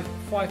 5,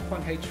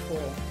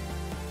 5.H4.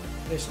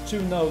 There's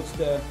 2 nodes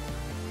there.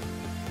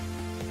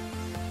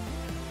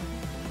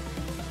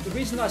 The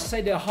reason I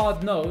say they're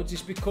hard nodes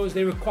is because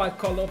they require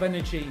quite a lot of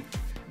energy.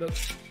 Look,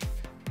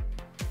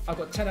 I've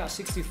got 10 out of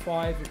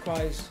 65,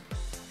 requires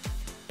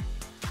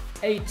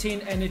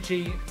 18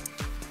 energy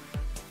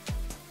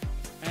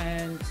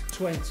and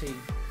 20.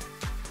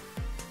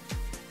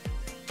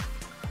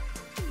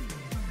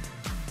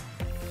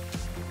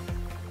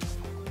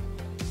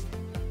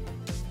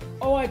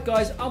 Alright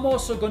guys, I'm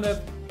also going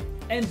to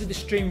end the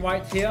stream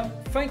right here.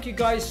 Thank you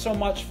guys so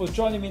much for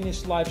joining me in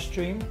this live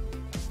stream.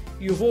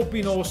 You've all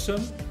been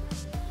awesome.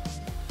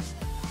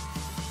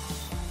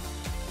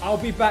 I'll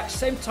be back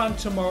same time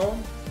tomorrow.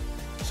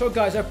 So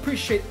guys, I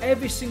appreciate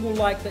every single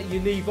like that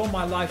you leave on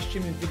my live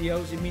streaming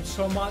videos. It means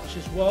so much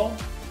as well.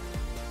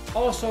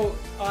 Also,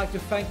 I'd like to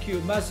thank you,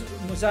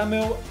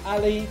 Muzamil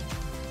Ali,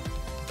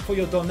 for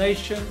your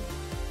donation.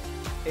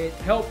 It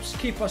helps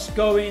keep us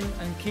going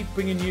and keep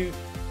bringing you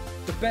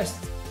the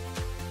best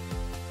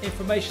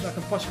information I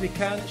can possibly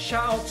can.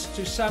 Shout outs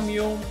to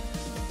Samuel,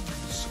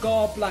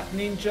 Scar, Black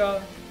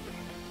Ninja,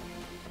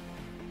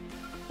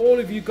 all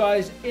of you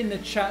guys in the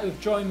chat who've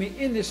joined me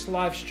in this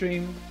live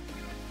stream.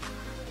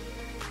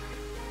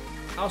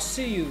 I'll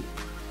see you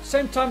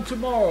same time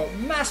tomorrow.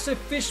 Massive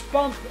fish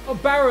bump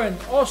of Baron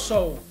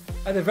also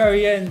at the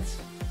very end.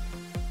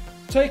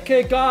 Take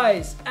care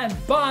guys, and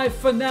bye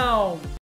for now.